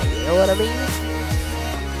anything, you know what I mean?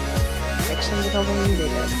 Actually, you don't believe they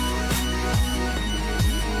did.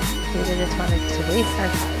 They just wanted to waste our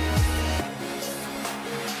time.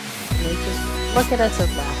 They just look at us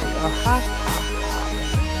and laugh and go, ha ha ha.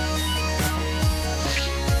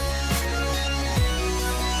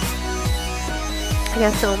 I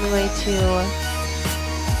guess the only way to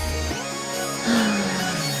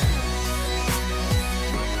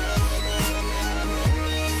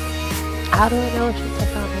how do I know which ones I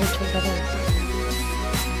found and which ones I didn't?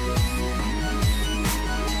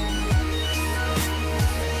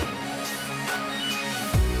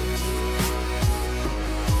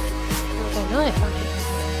 I know I found it.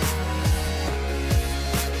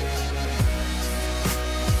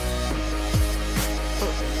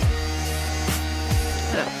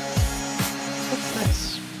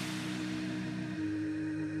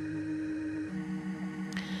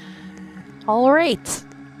 All right.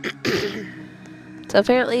 So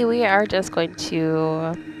apparently we are just going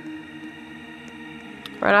to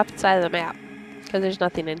run off the side of the map because there's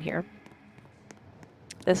nothing in here.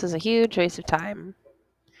 This is a huge waste of time.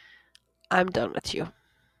 I'm done with you.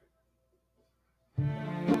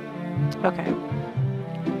 Okay.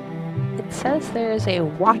 It says there is a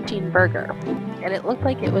watching burger, and it looked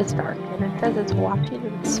like it was dark, and it says it's watching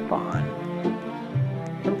and spawn.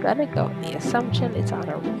 I'm gonna go with the assumption it's on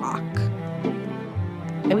a rock.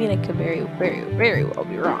 I mean, it could very, very, very well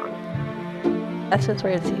be wrong. That's just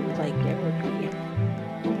where it seems like it would be.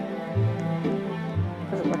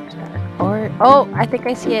 Doesn't look dark. Or, oh, I think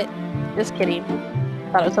I see it. Just kidding.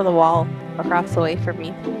 Thought it was on the wall across the way from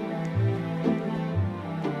me.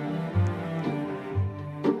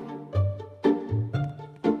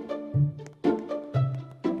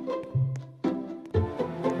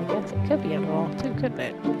 I guess it could be on the wall too, couldn't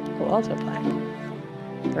it? The walls are black.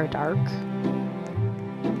 Or dark.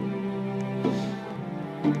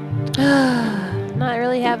 Not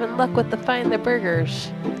really having luck with the find the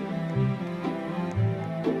burgers.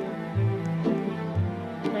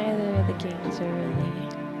 Neither of the games are really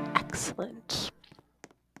excellent.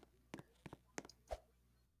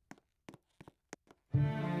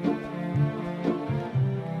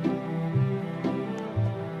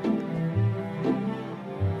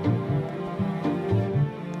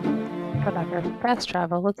 Whatever. Fast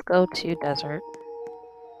travel. Let's go to desert.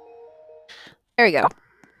 There we go.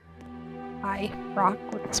 Hi, rock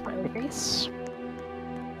with a smiley face.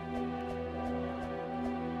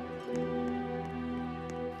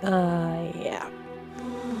 Yeah.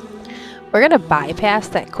 We're gonna bypass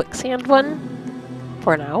that quicksand one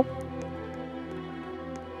for now.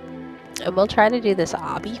 And we'll try to do this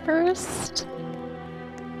obby first.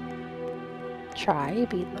 Try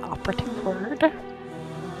being the operative word.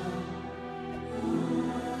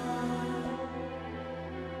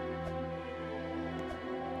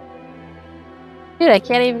 Dude, I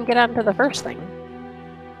can't even get onto the first thing.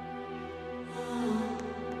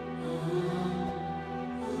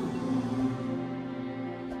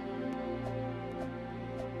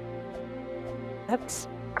 That's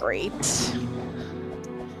great.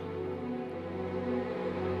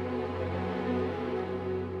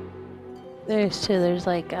 There's two. There's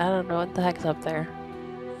like, I don't know what the heck's up there.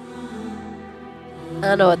 I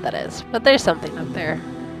don't know what that is, but there's something up there.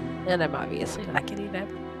 And I'm obviously not getting it.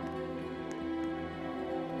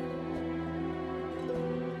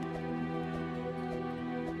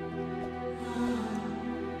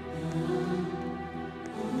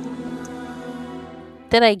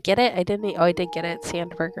 Did I get it? I didn't. Oh, I did get it.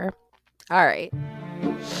 Sandburger. All right.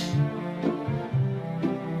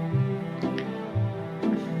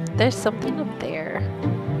 There's something up there.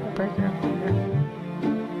 A burger up there.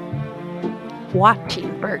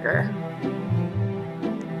 Watching burger.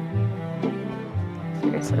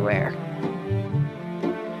 Seriously, where?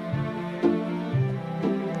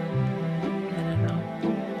 I don't know.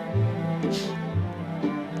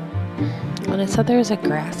 When I said there was a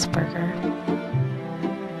grass burger.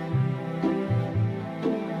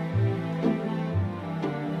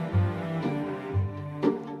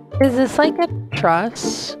 Is this like a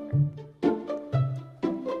truss?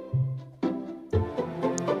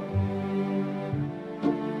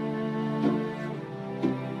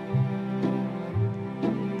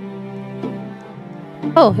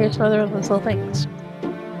 Oh, here's another one of those little things.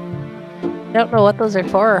 I don't know what those are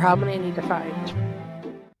for or how many I need to find.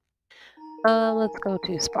 Let's go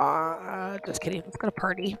to spa. Just kidding. Let's go to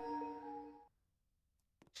party.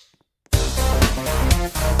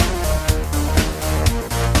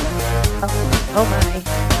 Oh my.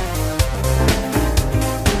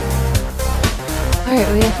 Alright,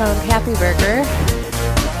 we have found Happy Burger.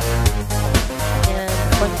 And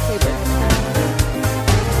one burger.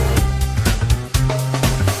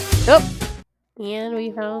 Oh! And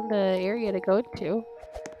we found an area to go to.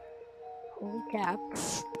 Holy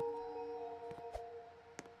cats.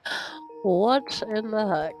 What in the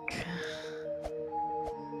heck?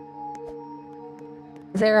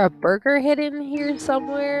 Is there a burger hidden here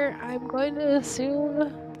somewhere? I'm going to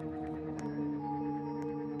assume.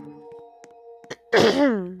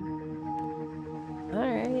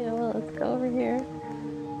 Alright, well, let's go over here.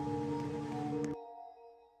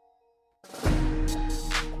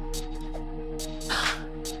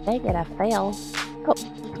 They get a fail. Oh,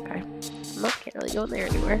 okay. Nope, can't really go in there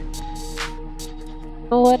anywhere.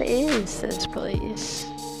 Well, what is this place?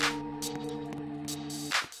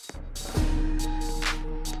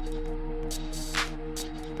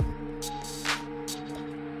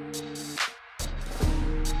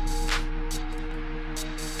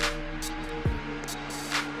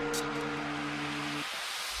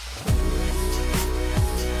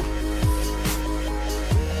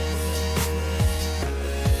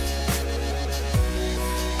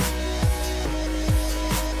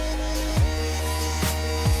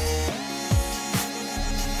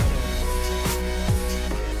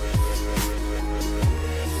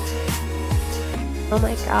 Oh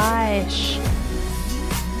my gosh.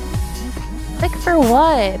 Click for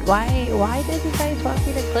what? Why did you guys want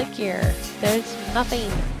me to click here? There's nothing.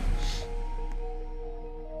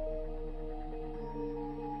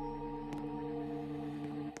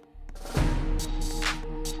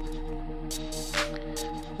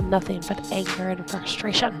 Nothing but anger and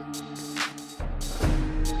frustration.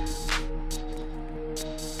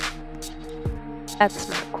 That's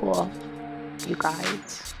not cool, you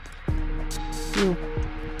guys. You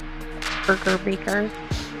burger maker.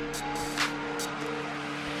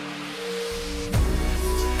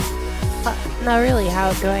 No, really,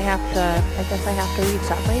 how do I have to, I guess I have to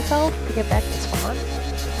reset myself to get back to spawn?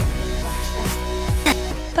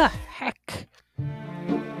 What the heck?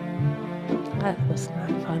 That was not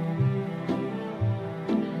fun.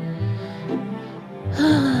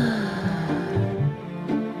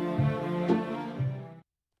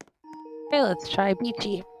 Okay, let's try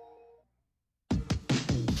Beachy.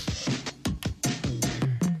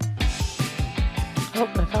 Oh,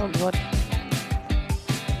 I found one.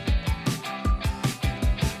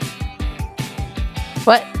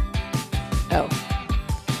 What? Oh.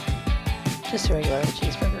 Just a regular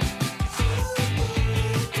cheeseburger.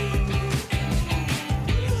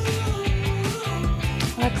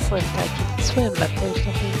 like I can swim, but there's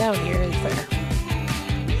nothing down here, is there?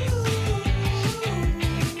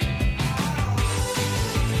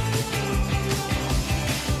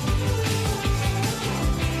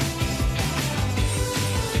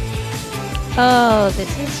 Oh,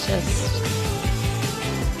 this is just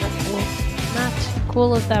not cool. Not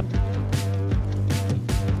cool of them.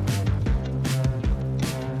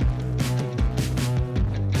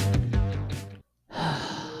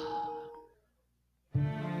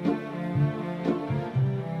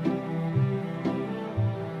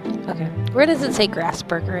 Okay, where does it say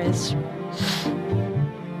Grassburger is?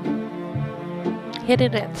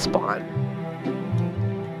 Hidden at spawn.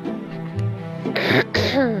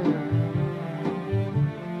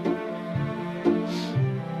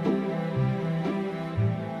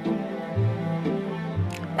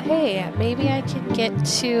 Hey, maybe I can get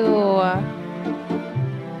to...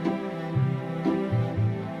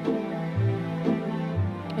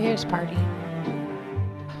 Here's party.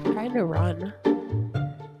 I'm trying to run.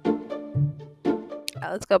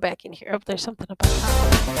 Let's go back in here. Oh, there's something about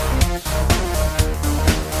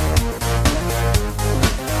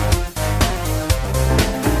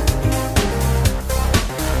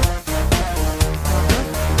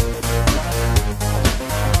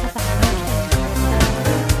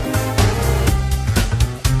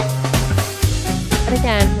But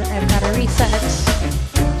again, I've got to reset.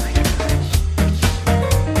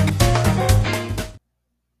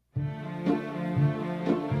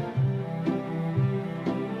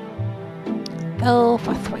 Go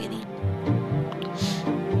for 3D.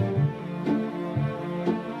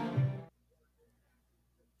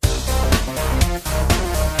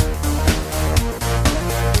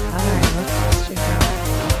 Alright, let's do that.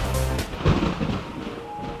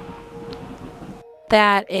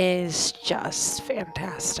 That is just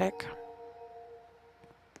fantastic.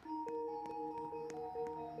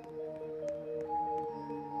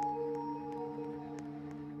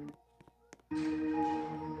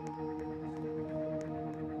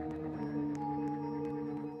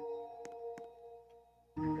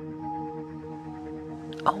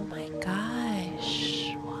 Oh my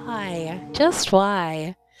gosh. Why? Just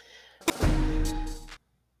why?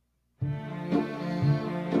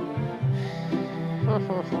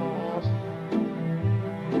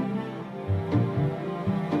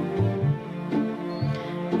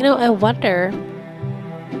 You know, I wonder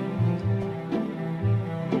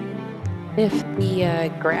if the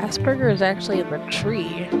Grassburger is actually in the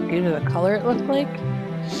tree due to the color it looked like.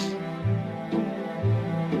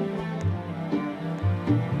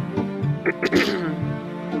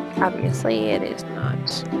 Obviously, it is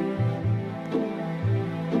not.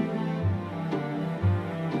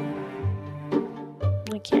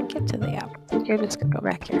 I can't get to the app. You're just gonna go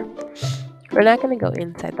back here. We're not gonna go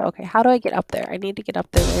inside though. Okay, how do I get up there? I need to get up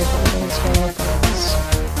there. There's yellow things.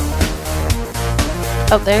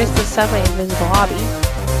 Oh, there's the semi-invisible lobby.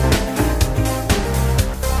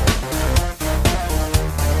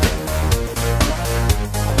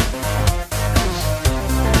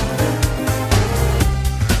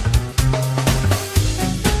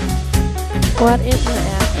 What in the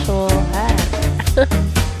actual heck?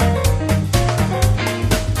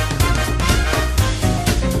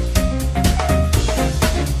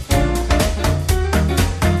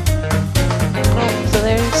 Oh, so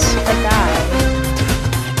there's a guy.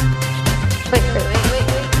 Wait.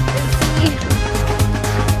 Let's see.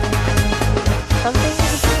 Something?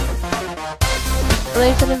 Well,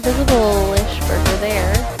 there's an invisible-ish burger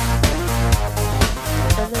there.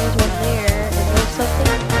 And there's one there, and there's something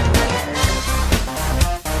there.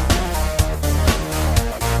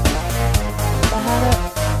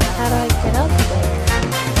 How do I get up there?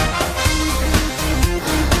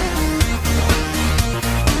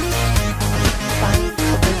 Find the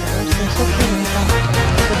windows. There's something like that.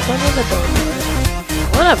 There's one in the door.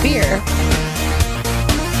 One up here.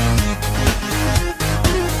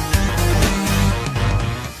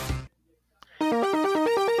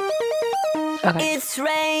 Okay. It's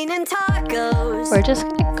raining tacos. We're just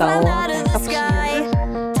gonna go Out of the up sky. here.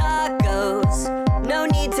 Tacos. No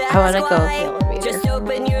need to I wanna ask go why. the elevator. Just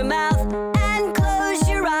open your mouth and close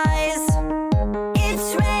your eyes.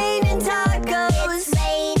 It's raining tacos. It's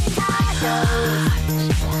raining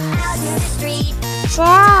tacos. Out in the street.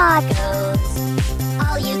 Tacos.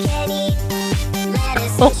 All you can eat.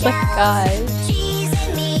 Lettuce Oh and my shells, gosh. cheese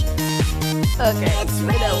and meat. Okay, It's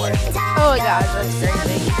it don't work. raining tacos. Oh my gosh, that's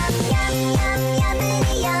crazy. Yum, yum, yum,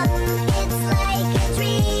 yummity, yum. It's like a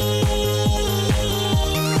dream.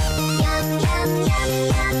 Yum, yum, yum,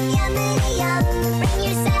 yum, yummity, yum. Bring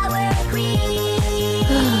your sour cream.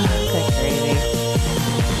 Good gravy.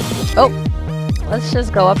 Oh, let's Let's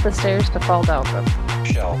just go up the stairs to fall down them.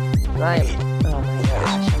 Shell. Oh my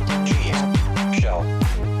gosh. Cheese. Shell.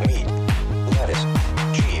 Meat. Lettuce.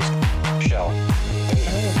 Cheese. Shell.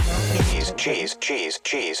 Meat. Cheese. Cheese.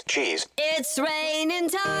 Cheese. Cheese. It's raining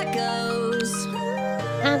tacos.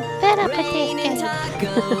 I'm fed up with Raining this.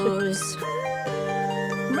 tacos.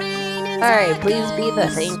 Raining Alright, please be the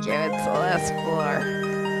tacos. thank you. It's the last floor.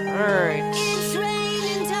 Alright. It's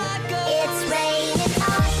raining tacos. It's raining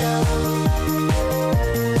tacos.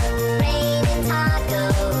 Raining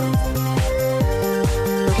tacos.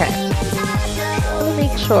 Okay. Raining tacos. I want to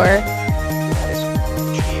make sure Lettuce.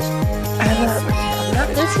 Cheese. I'm not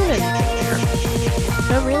missing anything.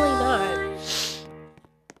 I'm really not.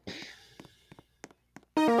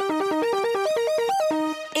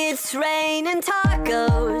 It's raining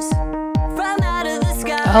tacos from out of the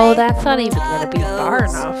sky. Oh, that's not even gonna be far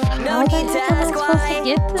enough. No How the need to heck am I ask supposed to why.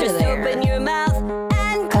 get to Just there? open your mouth and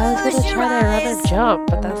I was close gonna your try to run eyes. and jump,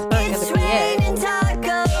 but that's not It's gonna be it. raining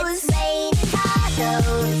tacos. It's raining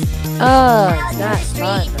tacos. Oh, it's not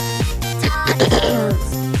fun. Tacos.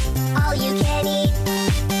 All you can eat.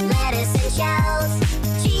 Lettuce and shells.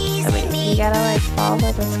 Cheese I and mean, you meat. gotta like fall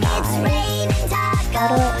to the It's sky. raining tacos. How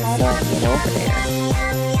do I get over there?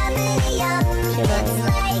 Yum, yum, yummity, yum. Can I Looks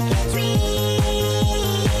like a dream.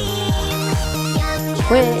 Yum, yum,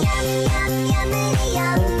 quit? yum, yum, yummity, I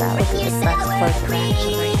yum. think that would be the best course of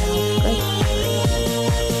action right now. Good.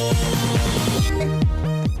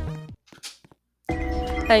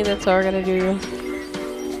 I think that's what we're gonna do.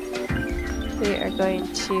 We are going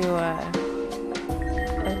to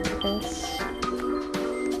end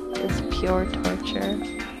this pure torture.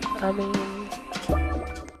 I mean,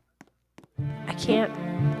 I can't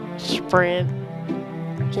sprint.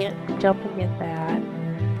 I can't jump and get that.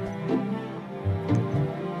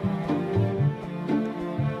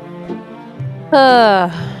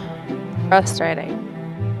 Frustrating.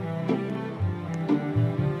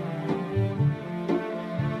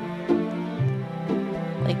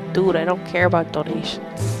 Like, dude, I don't care about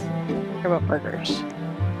donations. I care about burgers.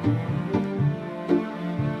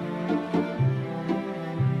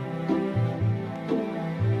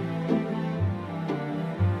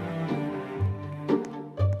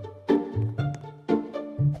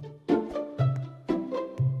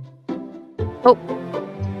 Oh,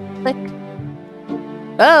 click.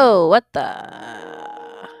 Oh, what the?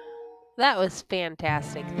 That was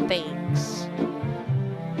fantastic. Thanks.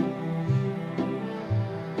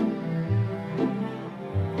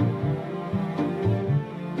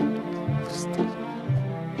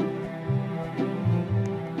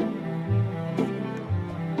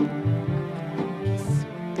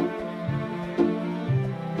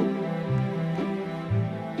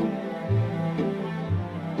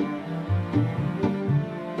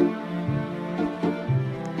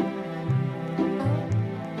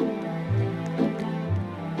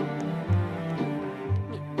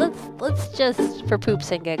 Let's just, for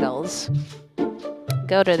poops and giggles,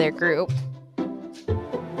 go to their group.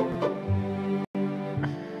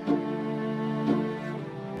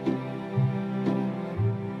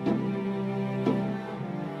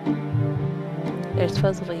 There's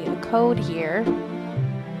supposedly a code here.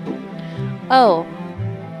 Oh,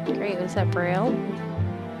 great. Was that Braille?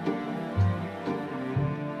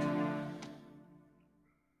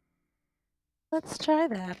 Let's try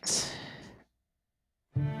that.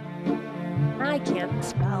 I can't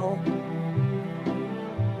spell.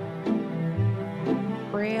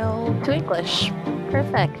 Braille to English.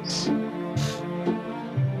 Perfect.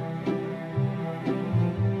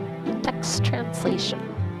 Text translation.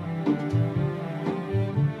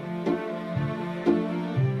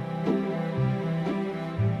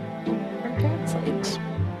 And translate.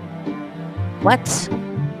 What?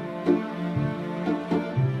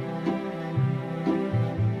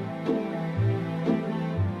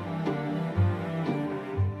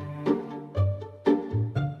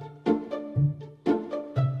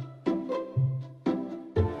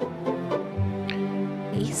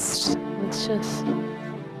 Paste. Let's just.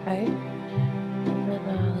 Okay. And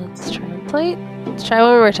then let's translate. Let's try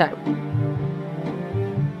one more time.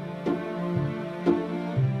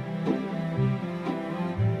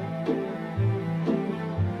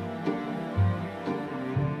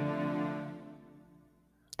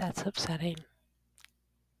 That's upsetting.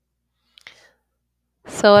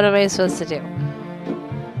 So what am I supposed to do?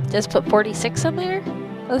 Just put 46 in there?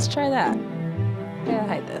 Let's try that. I gotta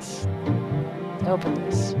hide this. Open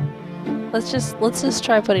this. Let's just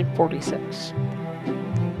try putting 46.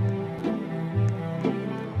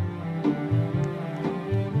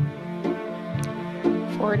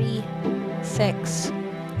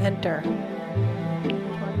 Enter.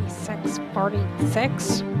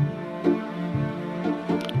 6:46.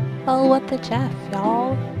 Oh, what the Jeff,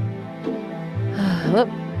 y'all? Whoop.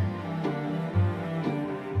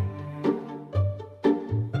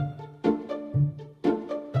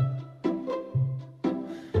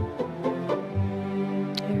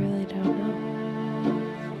 I really don't know.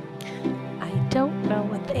 I don't know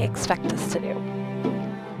what they expect us to do.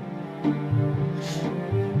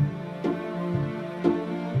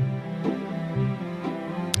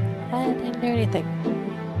 I didn't do anything.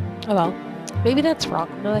 Oh well. Maybe that's wrong.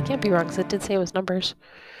 No, that can't be wrong because it did say it was numbers.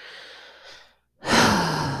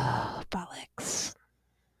 Bollocks.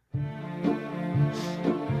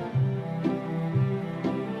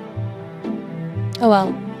 Oh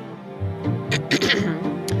well.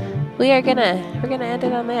 We're gonna end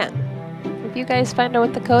it on that. If you guys find out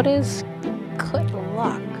what the code is, good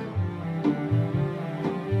luck.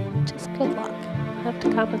 Just good luck. Have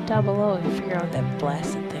to comment down below and figure out what that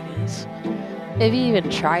blasted thing is. If you even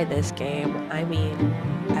try this game, I mean,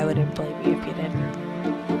 I wouldn't blame you if you didn't.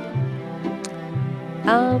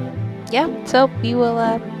 Yeah, so we will,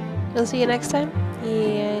 we'll see you next time,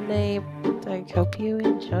 and I hope you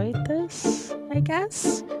enjoyed this, I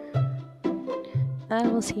guess.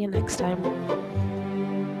 We'll see you next time.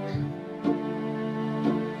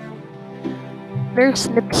 Nurse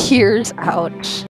Napier's out.